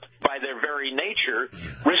whistleblowers, by very nature,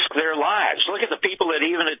 risk their lives. Look at the people that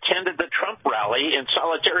even attended the Trump rally in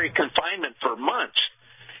solitary confinement for months.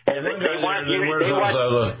 And those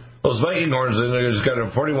Viking horns, and they just got a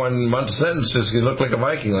 41-month sentence. Just you look like a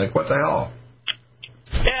Viking. Like, what the hell?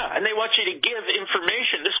 Yeah, and they want you to give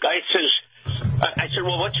information. This guy says, I said,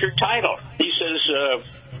 well, what's your title? He says,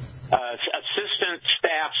 assistant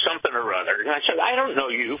staff something or other. And I said, I don't know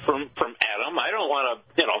you from Adam. I don't want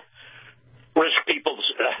to, risk people's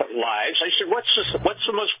lives. I said, what's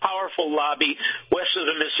the most powerful lobby west of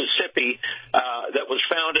the Mississippi that was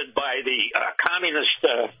founded by the communist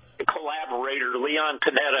collaborator Leon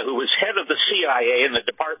Panetta, who was head of the CIA and the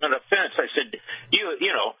Department of Defense? I said,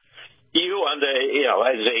 you on the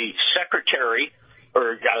as a secretary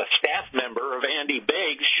or a staff member of Andy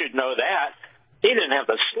Biggs should know that. He didn't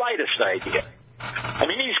have the slightest idea. I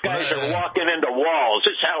mean, these guys are walking into walls.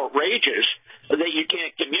 It's outrageous that you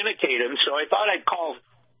can't communicate them. So I thought I'd call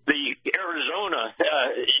the Arizona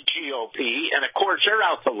GOP, and of course they're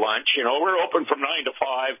out to lunch. We're open from 9 to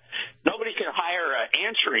 5. Nobody can hire an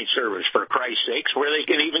answering service, for Christ's sakes, where they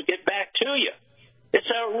can even get back to you. It's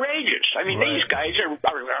outrageous. I mean, These guys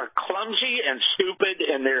are clumsy and stupid,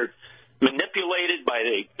 and they're manipulated by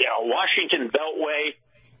the Washington Beltway.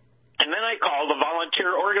 And then I called the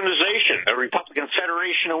volunteer organization, the Republican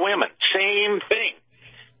Federation of Women. Same thing.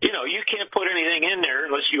 You can't put anything in there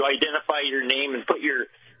unless you identify your name and put your,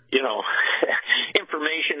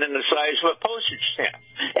 information in the size of a postage stamp.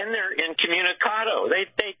 And they're incommunicado. They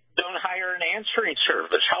don't hire an answering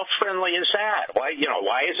service. How friendly is that? Why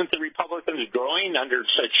isn't the Republicans growing under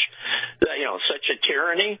such a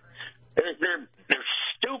tyranny? They're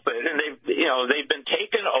stupid, and they've been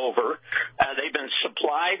taken over. They've been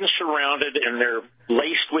supplied and surrounded, and they're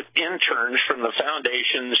laced with interns from the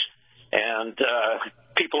foundations and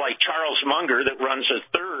people like Charles Munger that runs a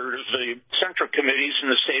third of the central committees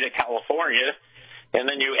in the state of California, and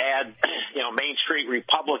then you add Main Street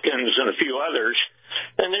Republicans and a few others,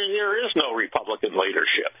 and there is no Republican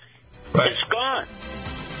leadership. Right. It's gone.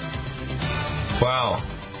 Wow.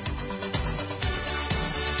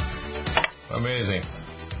 Amazing.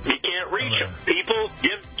 You can't reach them. People,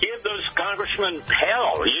 give those congressmen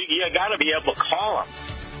hell. You got to be able to call them.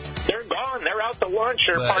 They're gone. They're out to lunch.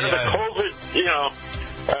 They're part of the COVID,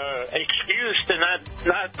 excuse to not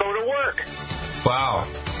go to work. Wow.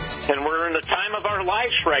 And we're in the time of our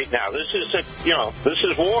lives right now. This is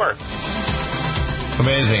war.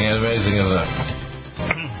 Amazing, isn't it?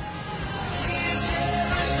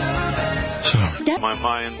 My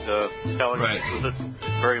mind telling me that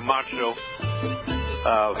very macho.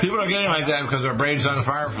 People are getting like that because their brain's on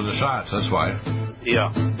fire from the shots. That's why.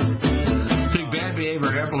 Yeah. Bad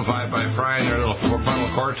behavior amplified by frying their little frontal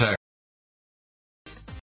cortex.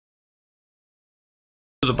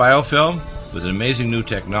 The biofilm was an amazing new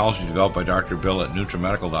technology developed by Dr. Bill at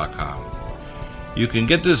NutriMedical.com. You can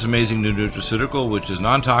get this amazing new nutraceutical, which is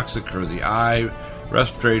non-toxic for the eye,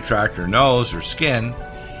 respiratory tract, or nose, or skin,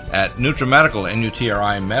 at NutriMedical,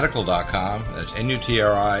 NutriMedical.com. That's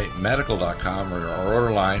NutriMedical.com, or our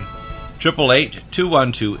order line,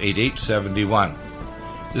 888-212-8871.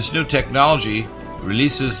 This new technology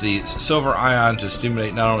releases the silver ion to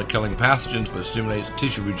stimulate not only killing pathogens, but stimulates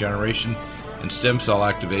tissue regeneration and stem cell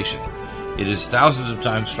activation. It is thousands of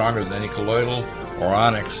times stronger than any colloidal or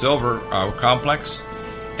onyx silver complex,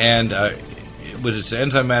 and with its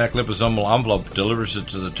enzymatic liposomal envelope, delivers it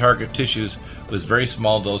to the target tissues with very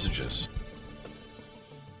small dosages.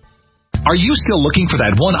 Are you still looking for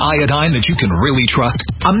that one iodine that you can really trust?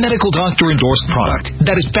 A medical doctor-endorsed product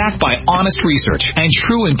that is backed by honest research and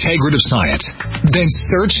true integrative science? Then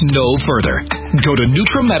search no further. Go to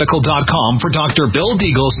NutriMedical.com for Dr. Bill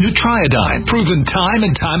Deagle's Nutriodine, proven time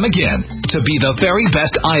and time again to be the very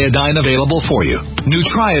best iodine available for you.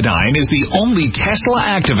 Nutriodine is the only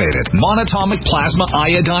Tesla-activated monatomic plasma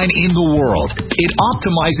iodine in the world. It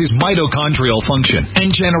optimizes mitochondrial function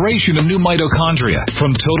and generation of new mitochondria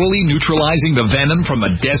from totally neutralizing the venom from a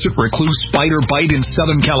desert recluse spider bite in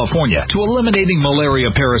Southern California to eliminating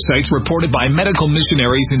malaria parasites reported by medical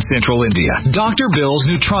missionaries in Central India. Dr. Bill's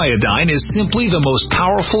Nutriodine is simply the most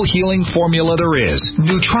powerful healing formula there is.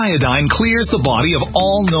 Nutriodine clears the body of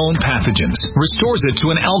all known pathogens, restores it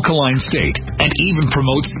to an alkaline state, and even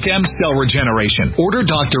promotes stem cell regeneration. Order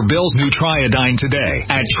Dr. Bill's Nutriodine today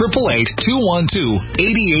at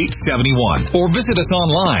 888-212-8871 or visit us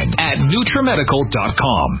online at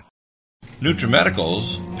NutriMedical.com.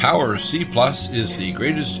 NutriMedical's Power C Plus is the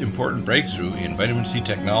greatest important breakthrough in vitamin C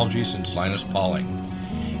technology since Linus Pauling.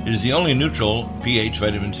 It is the only neutral pH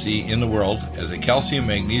vitamin C in the world as a calcium,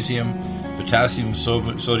 magnesium, potassium,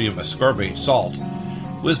 sodium ascorbate salt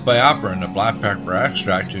with BioPerine, a black pepper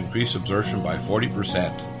extract, to increase absorption by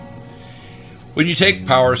 40%. When you take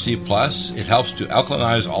Power C Plus, it helps to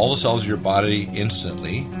alkalinize all the cells of your body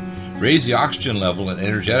instantly, raise the oxygen level and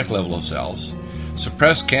energetic level of cells,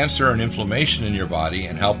 suppress cancer and inflammation in your body,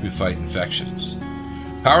 and help you fight infections.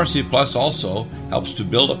 Power C Plus also helps to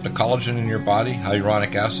build up the collagen in your body,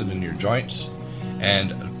 hyaluronic acid in your joints,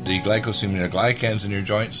 and the glycosaminoglycans in your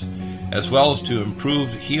joints, as well as to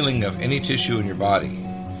improve healing of any tissue in your body.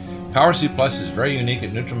 Power C Plus is very unique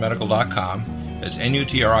at NutriMedical.com. It's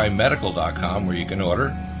NutriMedical.com where you can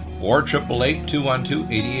order, or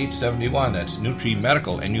 888-212-8871. That's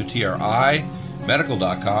NutriMedical, NUTRI,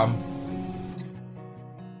 medical.com.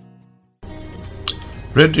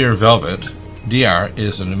 Red Deer Velvet DR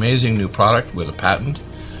is an amazing new product with a patent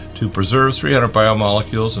to preserve 300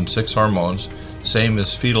 biomolecules and 6 hormones, same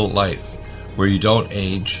as fetal life, where you don't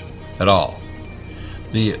age at all.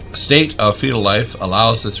 The state of fetal life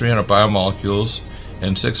allows the 300 biomolecules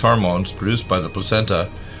and 6 hormones produced by the placenta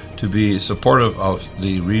to be supportive of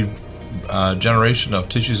the regeneration of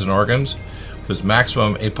tissues and organs, with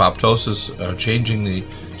maximum apoptosis, changing the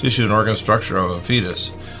tissue and organ structure of a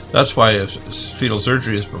fetus. That's why if fetal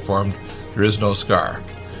surgery is performed, there is no scar.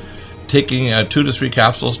 Taking 2 to 3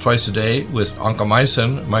 capsules twice a day with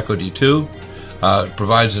oncomycin, myco-D2,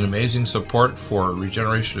 provides an amazing support for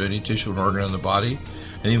regeneration of any tissue and organ in the body,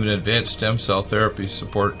 and even advanced stem cell therapy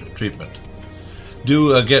support treatment.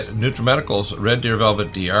 Do get NutriMedical's Red Deer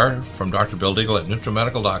Velvet DR from Dr. Bill Deagle at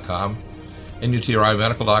NutriMedical.com,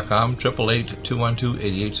 NutriMedical.com,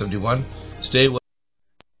 888-212-8871. Stay with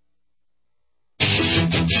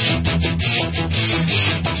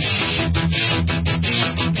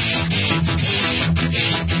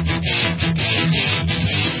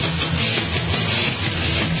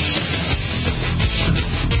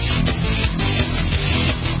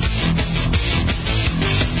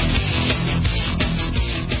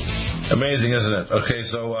Amazing, isn't it? Okay,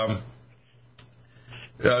 so I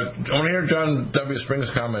want to hear John W.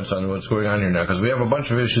 Spring's comments on what's going on here now, because we have a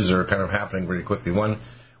bunch of issues that are kind of happening pretty quickly. One,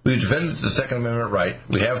 we defended the Second Amendment right.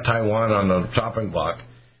 We have Taiwan on the chopping block.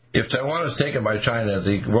 If Taiwan is taken by China,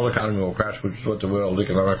 the world economy will crash, which is what the World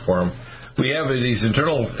Economic Forum. We have these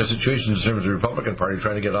internal situations in terms of the Republican Party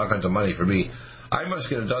trying to get all kinds of money for me. I must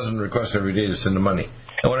get a dozen requests every day to send the money.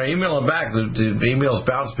 And when I email them back, the emails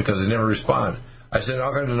bounce because they never respond. I send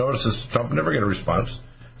all kinds of notices to Trump, never get a response.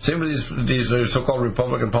 Same with these so-called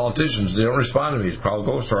Republican politicians. They don't respond to me. Carl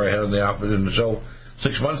Gosar, I had in the show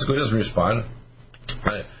 6 months ago, he doesn't respond.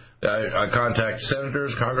 I contact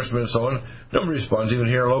senators, congressmen, and so on. Nobody responds. Even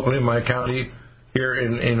here locally in my county, here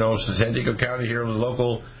in San Diego County, here the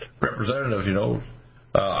local representative,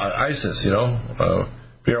 ISIS,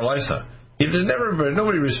 Pierre Lisa.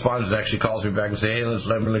 Nobody responds and actually calls me back and say, hey,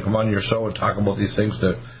 let me come on your show and talk about these things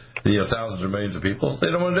to thousands or millions of people.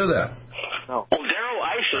 They don't want to do that. No. Well, Daryl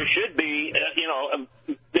Issa should be,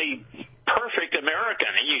 the perfect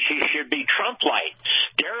American. He should be Trump-like.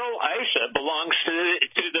 Daryl Issa belongs to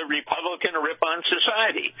the Republican Rip-On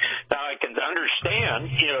Society. Now, I can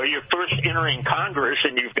understand, you're first entering Congress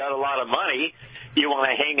and you've got a lot of money. You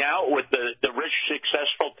want to hang out with the rich,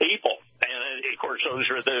 successful people. And, of course, those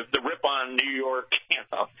are the Rip-On New York,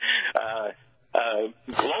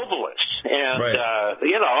 globalists. And, right. I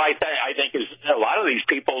think a lot of these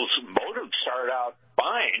people's motives start out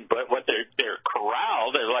fine, but what they're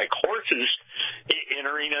corralled, they're like horses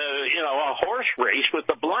entering a horse race with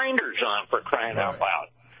the blinders on, for crying out loud.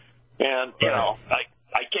 And,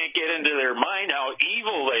 I can't get into their mind how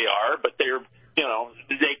evil they are, but they're,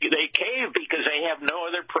 they cave because they have no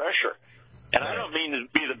other pressure. And I don't mean to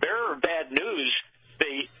be the bearer of bad news.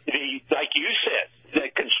 Like you said, the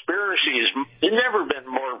conspiracy has never been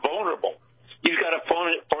more vulnerable. You've got to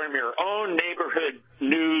form your own neighborhood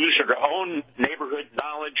news or your own neighborhood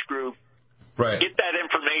knowledge group. Right. Get that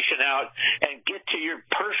information out and get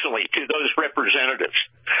personally to those representatives.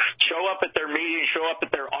 Show up at their meetings, show up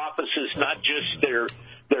at their offices, not just their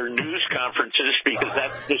news conferences, because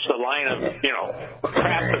that's just a line of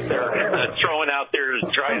crap that they're throwing out there to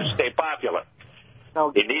try to stay popular.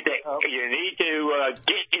 You need to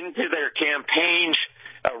get into their campaigns,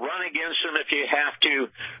 run against them if you have to.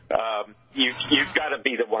 You've got to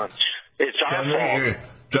be the ones. It's our fault.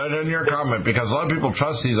 John, in your comment, because a lot of people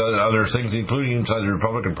trust these other things, including inside the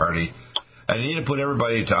Republican Party, and you need to put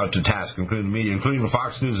everybody to task, including the media, including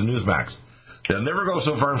Fox News and Newsmax. They'll never go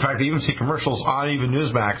so far. In fact, I even see commercials on even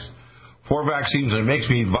Newsmax for vaccines, and it makes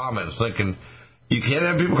me vomit. It's like, you can't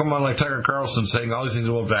have people come on like Tucker Carlson saying all these things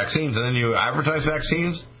about vaccines, and then you advertise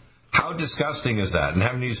vaccines? How disgusting is that? And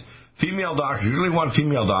having these female doctors usually want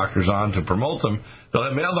female doctors on to promote them. They'll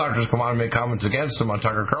have male doctors come on and make comments against them on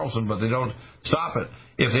Tucker Carlson, but they don't stop it.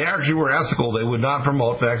 If they actually were ethical, they would not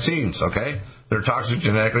promote vaccines, okay? They're toxic,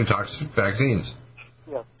 genetically toxic vaccines.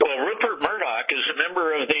 Well, Rupert Murdoch is a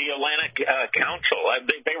member of the Atlantic Council.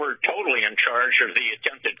 They were totally in charge of the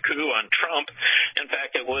attempted coup on Trump. In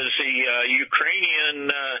fact, it was the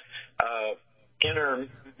Ukrainian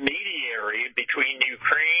intermediary between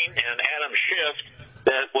Ukraine and Adam Schiff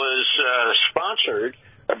that was sponsored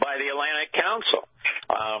by the Atlantic Council.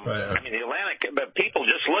 I mean, the Atlantic, but people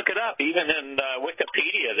just look it up. Even in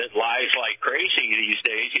Wikipedia, that lies like crazy these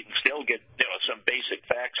days. You can still get some basic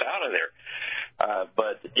facts out of there.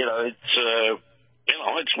 But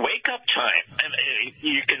it's wake up time, and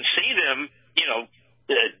you can see them,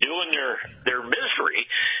 doing their misery.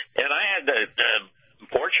 And I had the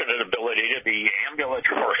fortunate ability to be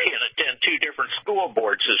ambulatory and attend 2 different school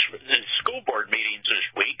board meetings this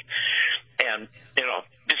week, and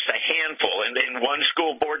just a handful. And in one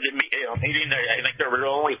school board meeting, I think there were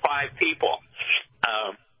only 5 people.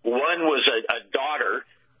 One was a daughter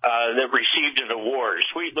that received an award,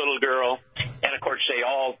 sweet little girl, and of course they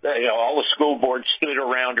all the school board stood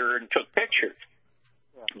around her and took pictures.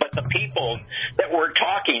 But the people that were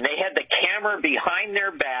talking, they had the camera behind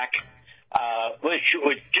their back, which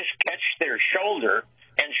would just catch their shoulder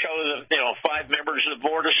and show the 5 members of the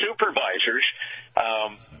board of supervisors,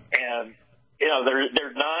 and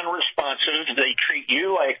they're non-responsive. They treat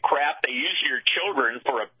you like crap. They use your children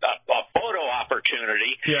for a photo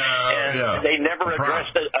opportunity, and they never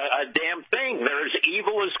addressed a damn thing. They're as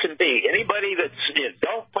evil as can be. Anybody that's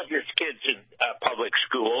don't put your kids in public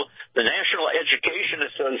school. The National Education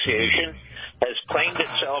Association has claimed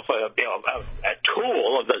itself a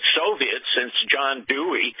tool of the Soviets since John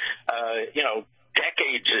Dewey,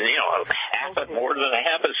 decades, more than a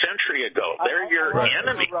half a century ago. They're your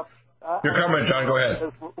enemy. Your comment, John, go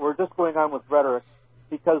ahead. We're just going on with rhetoric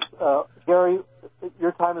because, Gary,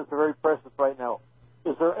 your time is very precious right now.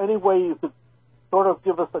 Is there any way you could sort of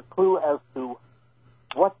give us a clue as to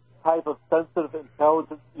what type of sensitive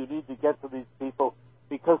intelligence you need to get to these people?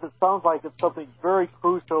 Because it sounds like it's something very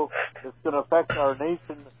crucial that's going to affect our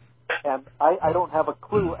nation, and I don't have a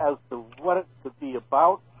clue as to what it could be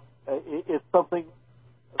about. It's something...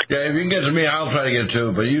 Yeah, if you can get it to me, I'll try to get it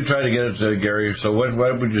to, but you try to get it to Gary. So what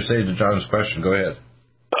would you say to John's question? Go ahead.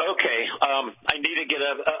 Okay. I need to get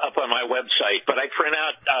up on my website, but I print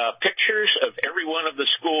out pictures of every one of the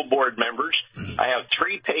school board members. I have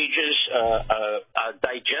 3 pages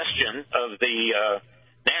digestion of the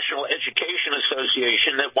National Education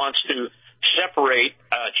Association that wants to separate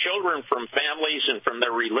children from families and from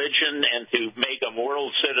their religion and to make them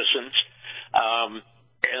world citizens.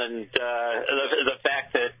 And the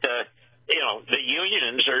fact that the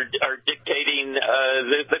unions are dictating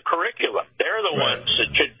the curriculum. They're the ones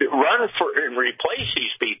that should run for and replace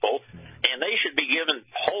these people, and they should be given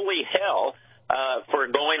holy hell for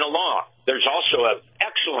going along. There's also an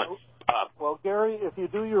excellent. Well, Gary, if you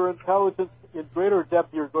do your intelligence in greater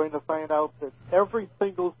depth, you're going to find out that every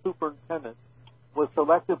single superintendent was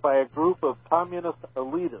selected by a group of communist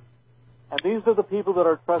elitists. And these are the people that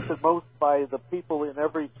are trusted most by the people in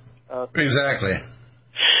every... Exactly.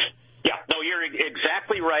 Yeah, no, you're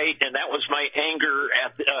exactly right, and that was my anger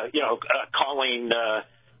at, calling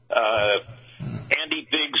Andy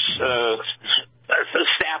Biggs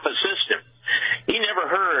staff assistant. He never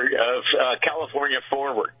heard of California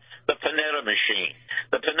Forward, the Panetta machine.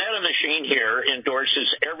 The Panetta machine here endorses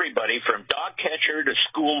everybody from dog catcher to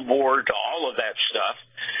school board to all of that stuff.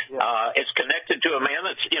 Yeah. It's connected to a man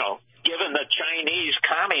that's, given the Chinese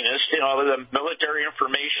communists, the military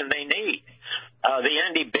information they need. The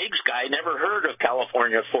Andy Biggs guy never heard of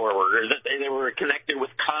California Forward, or that they were connected with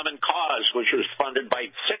Common Cause, which was funded by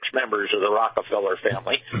 6 members of the Rockefeller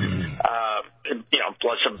family,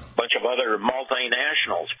 plus a bunch of other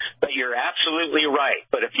multinationals. But you're absolutely right.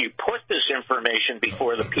 But if you put this information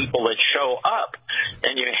before the people that show up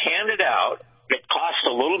and you hand it out, it costs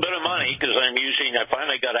a little bit of money because I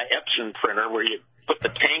finally got an Epson printer where you put the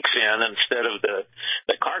tanks in instead of the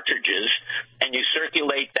cartridges, and you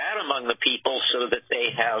circulate that among the people so that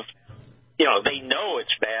they have, they know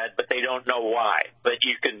it's bad, but they don't know why. But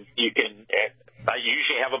you can. I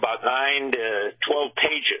usually have about 9 to 12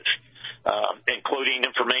 pages, including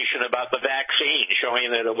information about the vaccine,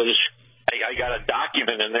 showing that it was. I got a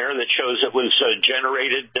document in there that shows it was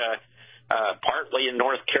generated. Partly in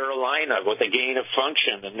North Carolina with a gain of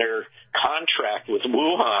function and their contract with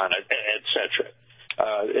Wuhan, et cetera.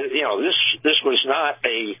 This was not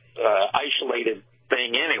a isolated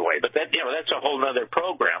thing anyway, but that's a whole other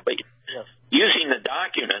program. But using the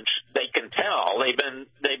documents, they can tell they've been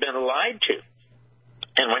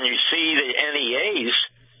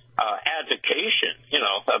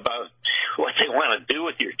do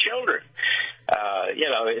with your children,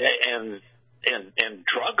 and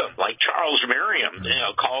drug them, like Charles Merriam,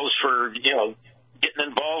 calls for,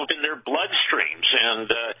 getting involved in their bloodstreams, and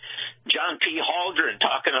John P. Haldren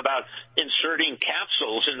talking about inserting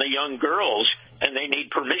capsules in the young girls, and they need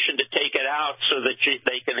permission to take it out so that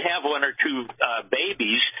they can have one or two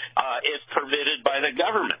babies if permitted by the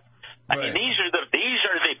government. I mean, these are the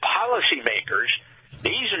policymakers.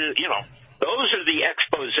 These are, those are the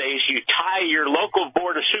exposés. You tie your local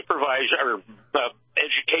board of supervisor or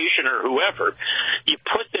education or whoever, you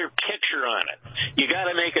put their picture on it. You got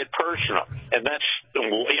to make it personal, and that's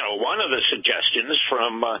one of the suggestions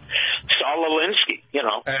from Saul Alinsky.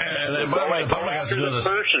 Go after the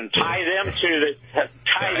person, tie them to the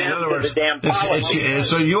damn policy.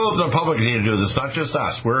 So you, the public, need to do this, not just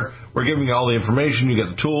us. We're giving you all the information. You get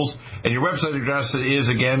the tools, and your website address is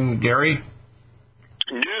again, Gary.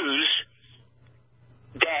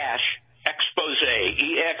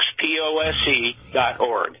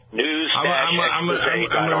 News-expose.org.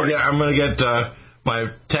 I'm going to get my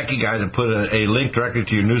techie guy to put a link directly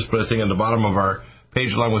to your news thing at the bottom of our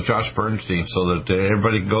page, along with Josh Bernstein, so that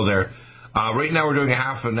everybody can go there. Right now we're doing a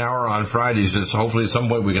half an hour on Fridays. So hopefully at some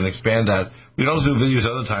point we can expand that. We don't do videos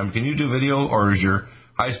other time. Can you do video, or is your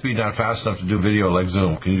high speed not fast enough to do video like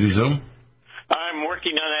Zoom? Can you do Zoom? I'm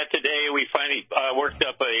working on that today. We finally worked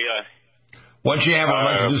up a... Once you have it, I'd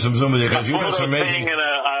like to do some Zoom with you, because you do some amazing...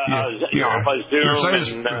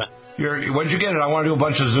 Once you get it, I want to do a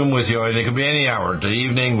bunch of Zoom with you, and it could be any hour, the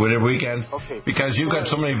evening, whatever weekend, because you've got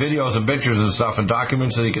so many videos and pictures and stuff and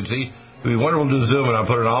documents that you can see. It would be wonderful to do Zoom, and I'll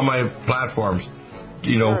put it on all my platforms.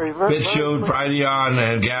 BitChute, Brighteon,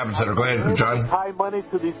 and Gab, etc. Go ahead, John. Tie money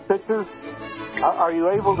to these pictures? Are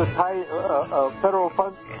you able to tie federal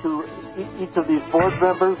funds to each of these board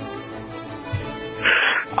members?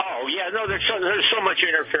 Oh, yeah, no, there's so much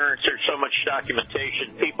interference, there's so much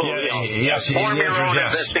documentation. People, form your own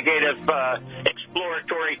investigative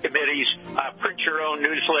exploratory committees, print your own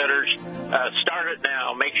newsletters, start it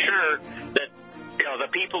now. Make sure that,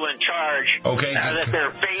 the people in charge, that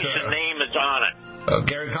their face and name is on it.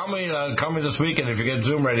 Gary, call me this weekend if you get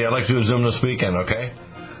Zoom ready. I'd like to do Zoom this weekend, okay?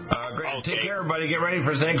 Great. Okay. Take care, everybody. Get ready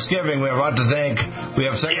for Thanksgiving. We have a lot to thank. We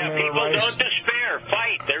have Second Amendment rights. Don't despair.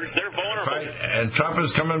 Fight. They're vulnerable. Fight. And Trump is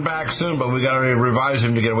coming back soon, but we got to revise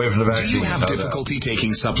him to get away from the vaccine. Do you have difficulty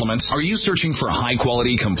taking supplements? Are you searching for a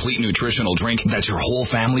high-quality, complete nutritional drink that your whole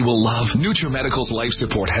family will love? NutriMedical's Life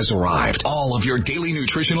Support has arrived. All of your daily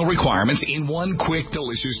nutritional requirements in one quick,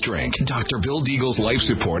 delicious drink. Dr. Bill Deagle's Life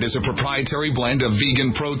Support is a proprietary blend of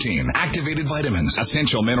vegan protein, activated vitamins,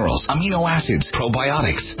 essential minerals, amino acids,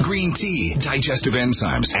 probiotics, green tea, digestive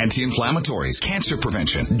enzymes, anti-inflammatories, cancer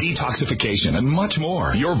prevention, detoxification, and much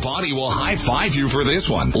more. Your body will high-five you for this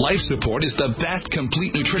one. Life Support is the best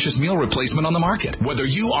complete nutritious meal replacement on the market. Whether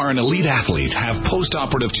you are an elite athlete, have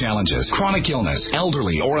post-operative challenges, chronic illness,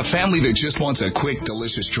 elderly, or a family that just wants a quick,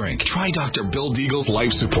 delicious drink, try Dr. Bill Deagle's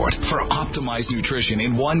Life Support for optimized nutrition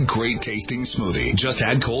in one great-tasting smoothie. Just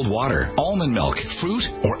add cold water, almond milk, fruit,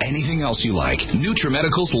 or anything else you like.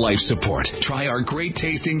 NutriMedical's Life Support. Try our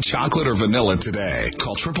great-tasting chocolate or vanilla today.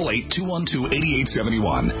 Call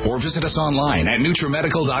 888-212-8871 or visit us online at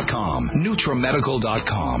NutriMedical.com.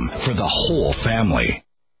 NutriMedical.com for the whole family.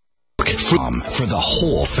 For the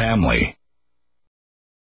whole family.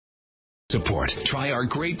 Support. Try our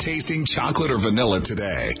great-tasting chocolate or vanilla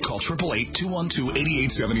today. Call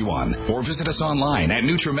 888-212-8871 or visit us online at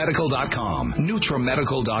NutriMedical.com.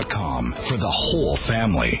 NutriMedical.com for the whole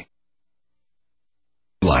family.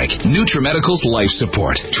 Like NutriMedical's Life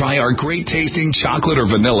Support. Try our great-tasting chocolate or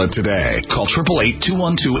vanilla today. Call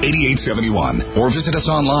 888-212-8871 or visit us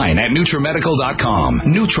online at NutriMedical.com.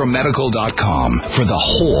 NutriMedical.com for the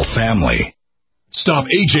whole family. Stop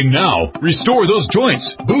aging now. Restore those joints.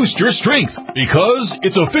 Boost your strength. Because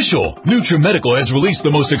it's official. NutriMedical has released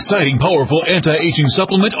the most exciting, powerful anti-aging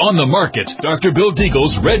supplement on the market. Dr. Bill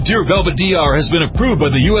Deagle's Red Deer Velvet DR has been approved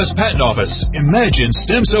by the U.S. Patent Office. Imagine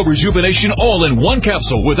stem cell rejuvenation all in one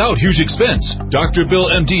capsule without huge expense. Dr.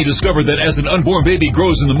 Bill MD discovered that as an unborn baby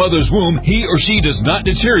grows in the mother's womb, he or she does not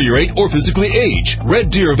deteriorate or physically age.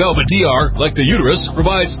 Red Deer Velvet DR, like the uterus,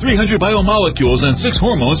 provides 300 biomolecules and 6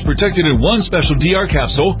 hormones protected in one special DR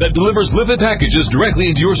capsule that delivers lipid packages directly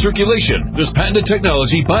into your circulation. This patented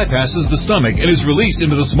technology bypasses the stomach and is released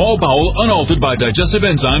into the small bowel unaltered by digestive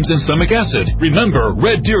enzymes and stomach acid. Remember,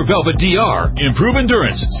 Red Deer Velvet DR. Improve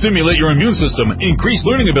endurance, stimulate your immune system, increase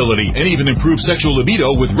learning ability, and even improve sexual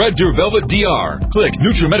libido with Red Deer Velvet DR. Click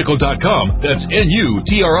NutriMedical.com, that's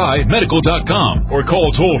NUTRI Medical.com, or call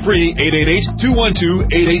toll-free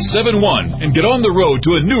 888-212-8871 and get on the road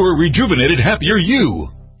to a newer, rejuvenated, happier you.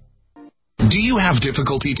 Do you have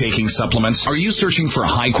difficulty taking supplements? Are you searching for a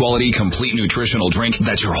high-quality, complete nutritional drink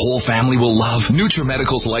that your whole family will love?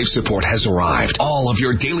 NutriMedical's Life Support has arrived. All of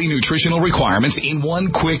your daily nutritional requirements in one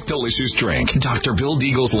quick, delicious drink. Dr. Bill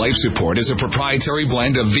Deagle's Life Support is a proprietary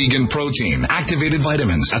blend of vegan protein, activated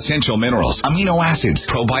vitamins, essential minerals, amino acids,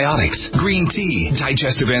 probiotics, green tea,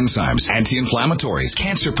 digestive enzymes, anti-inflammatories,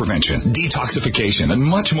 cancer prevention, detoxification, and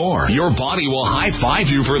much more. Your body will high-five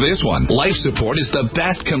you for this one. Life Support is the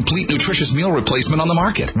best complete nutritious meal replacement on the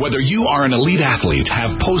market. Whether you are an elite athlete,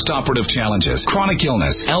 have post-operative challenges, chronic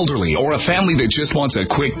illness, elderly, or a family that just wants a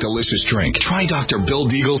quick, delicious drink, try Dr. Bill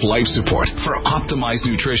Deagle's Life Support for optimized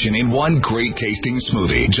nutrition in one great tasting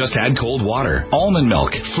smoothie. Just add cold water, almond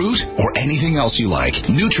milk, fruit, or anything else you like.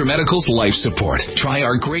 NutriMedical's Life Support. Try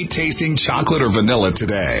our great tasting chocolate or vanilla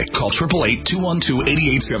today. Call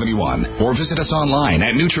 888-212-8871 or visit us online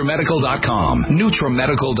at NutriMedical.com.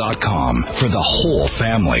 NutriMedical.com for the whole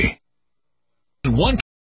family. One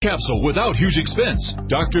capsule without huge expense.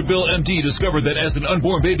 Dr. Bill MD discovered that as an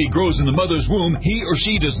unborn baby grows in the mother's womb, he or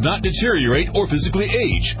she does not deteriorate or physically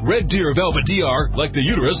age. Red Deer Velvet DR, like the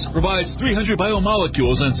uterus, provides 300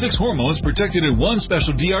 biomolecules and 6 hormones protected in one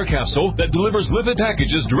special DR capsule that delivers lipid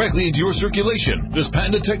packages directly into your circulation. This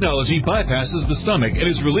patented technology bypasses the stomach and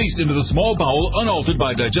is released into the small bowel unaltered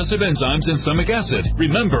by digestive enzymes and stomach acid.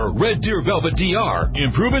 Remember, Red Deer Velvet DR.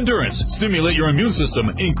 Improve endurance, stimulate your immune system,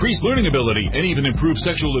 increase learning ability, and even improve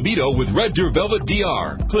sexual libido with Red Deer Velvet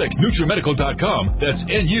DR. Click NutriMedical.com, that's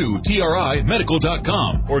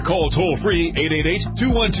NutriMedical.com, or call toll-free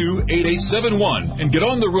 888-212-8871 and get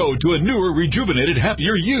on the road to a newer, rejuvenated,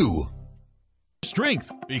 happier you.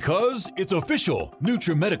 Strength, because it's official.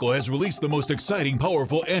 NutriMedical has released the most exciting,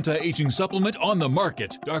 powerful anti-aging supplement on the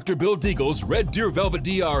market. Dr. Bill Deagle's Red Deer Velvet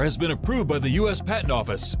DR has been approved by the U.S. Patent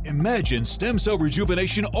Office. Imagine stem cell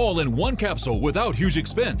rejuvenation all in one capsule without huge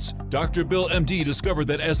expense. Dr. Bill MD discovered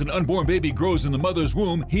that as an unborn baby grows in the mother's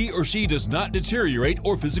womb, he or she does not deteriorate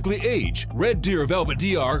or physically age. Red Deer Velvet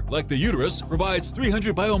DR, like the uterus, provides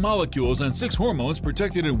 300 biomolecules and 6 hormones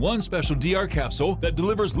protected in one special DR capsule that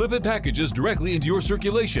delivers lipid packages directly into your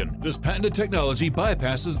circulation. This patented technology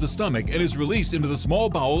bypasses the stomach and is released into the small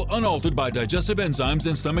bowel unaltered by digestive enzymes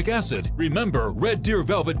and stomach acid. Remember, Red Deer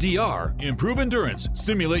Velvet DR. Improve endurance,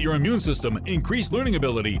 stimulate your immune system, increase learning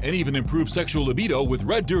ability, and even improve sexual libido with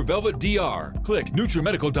Red Deer Velvet DR. Click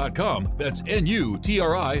NutriMedical.com, that's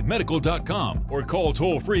NutriMedical.com, or call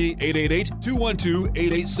toll-free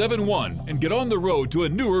 888-212-8871 and get on the road to a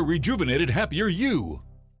newer, rejuvenated, happier you.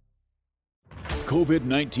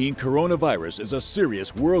 COVID-19 coronavirus is a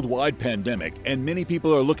serious worldwide pandemic, and many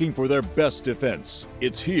people are looking for their best defense.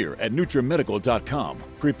 It's here at NutriMedical.com.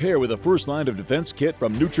 Prepare with a first line of defense kit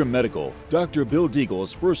from NutriMedical. Dr. Bill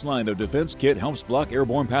Deagle's first line of defense kit helps block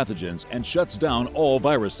airborne pathogens and shuts down all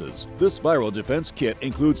viruses. This viral defense kit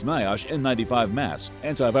includes NIOSH N95 mask,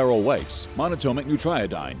 antiviral wipes, monatomic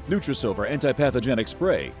Nutriodine, Nutrisilver antipathogenic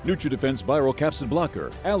spray, NutriDefense viral capsid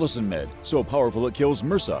blocker, Allison Med, so powerful it kills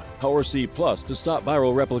MRSA, Power C Plus to stop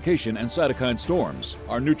viral replication and cytokine storms.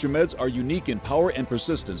 Our NutriMeds are unique in power and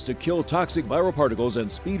persistence to kill toxic viral particles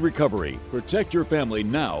and speed recovery. Protect your family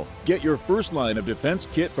now. Get your first line of defense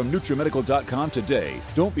kit from NutriMedical.com today.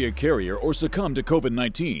 Don't be a carrier or succumb to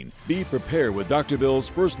COVID-19. Be prepared with Dr. Bill's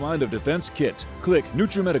first line of defense kit. Click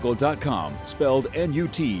NutriMedical.com, spelled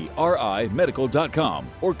NutriMedical.com,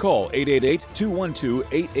 or call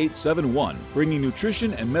 888-212-8871, bringing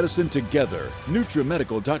nutrition and medicine together.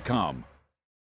 NutriMedical.com.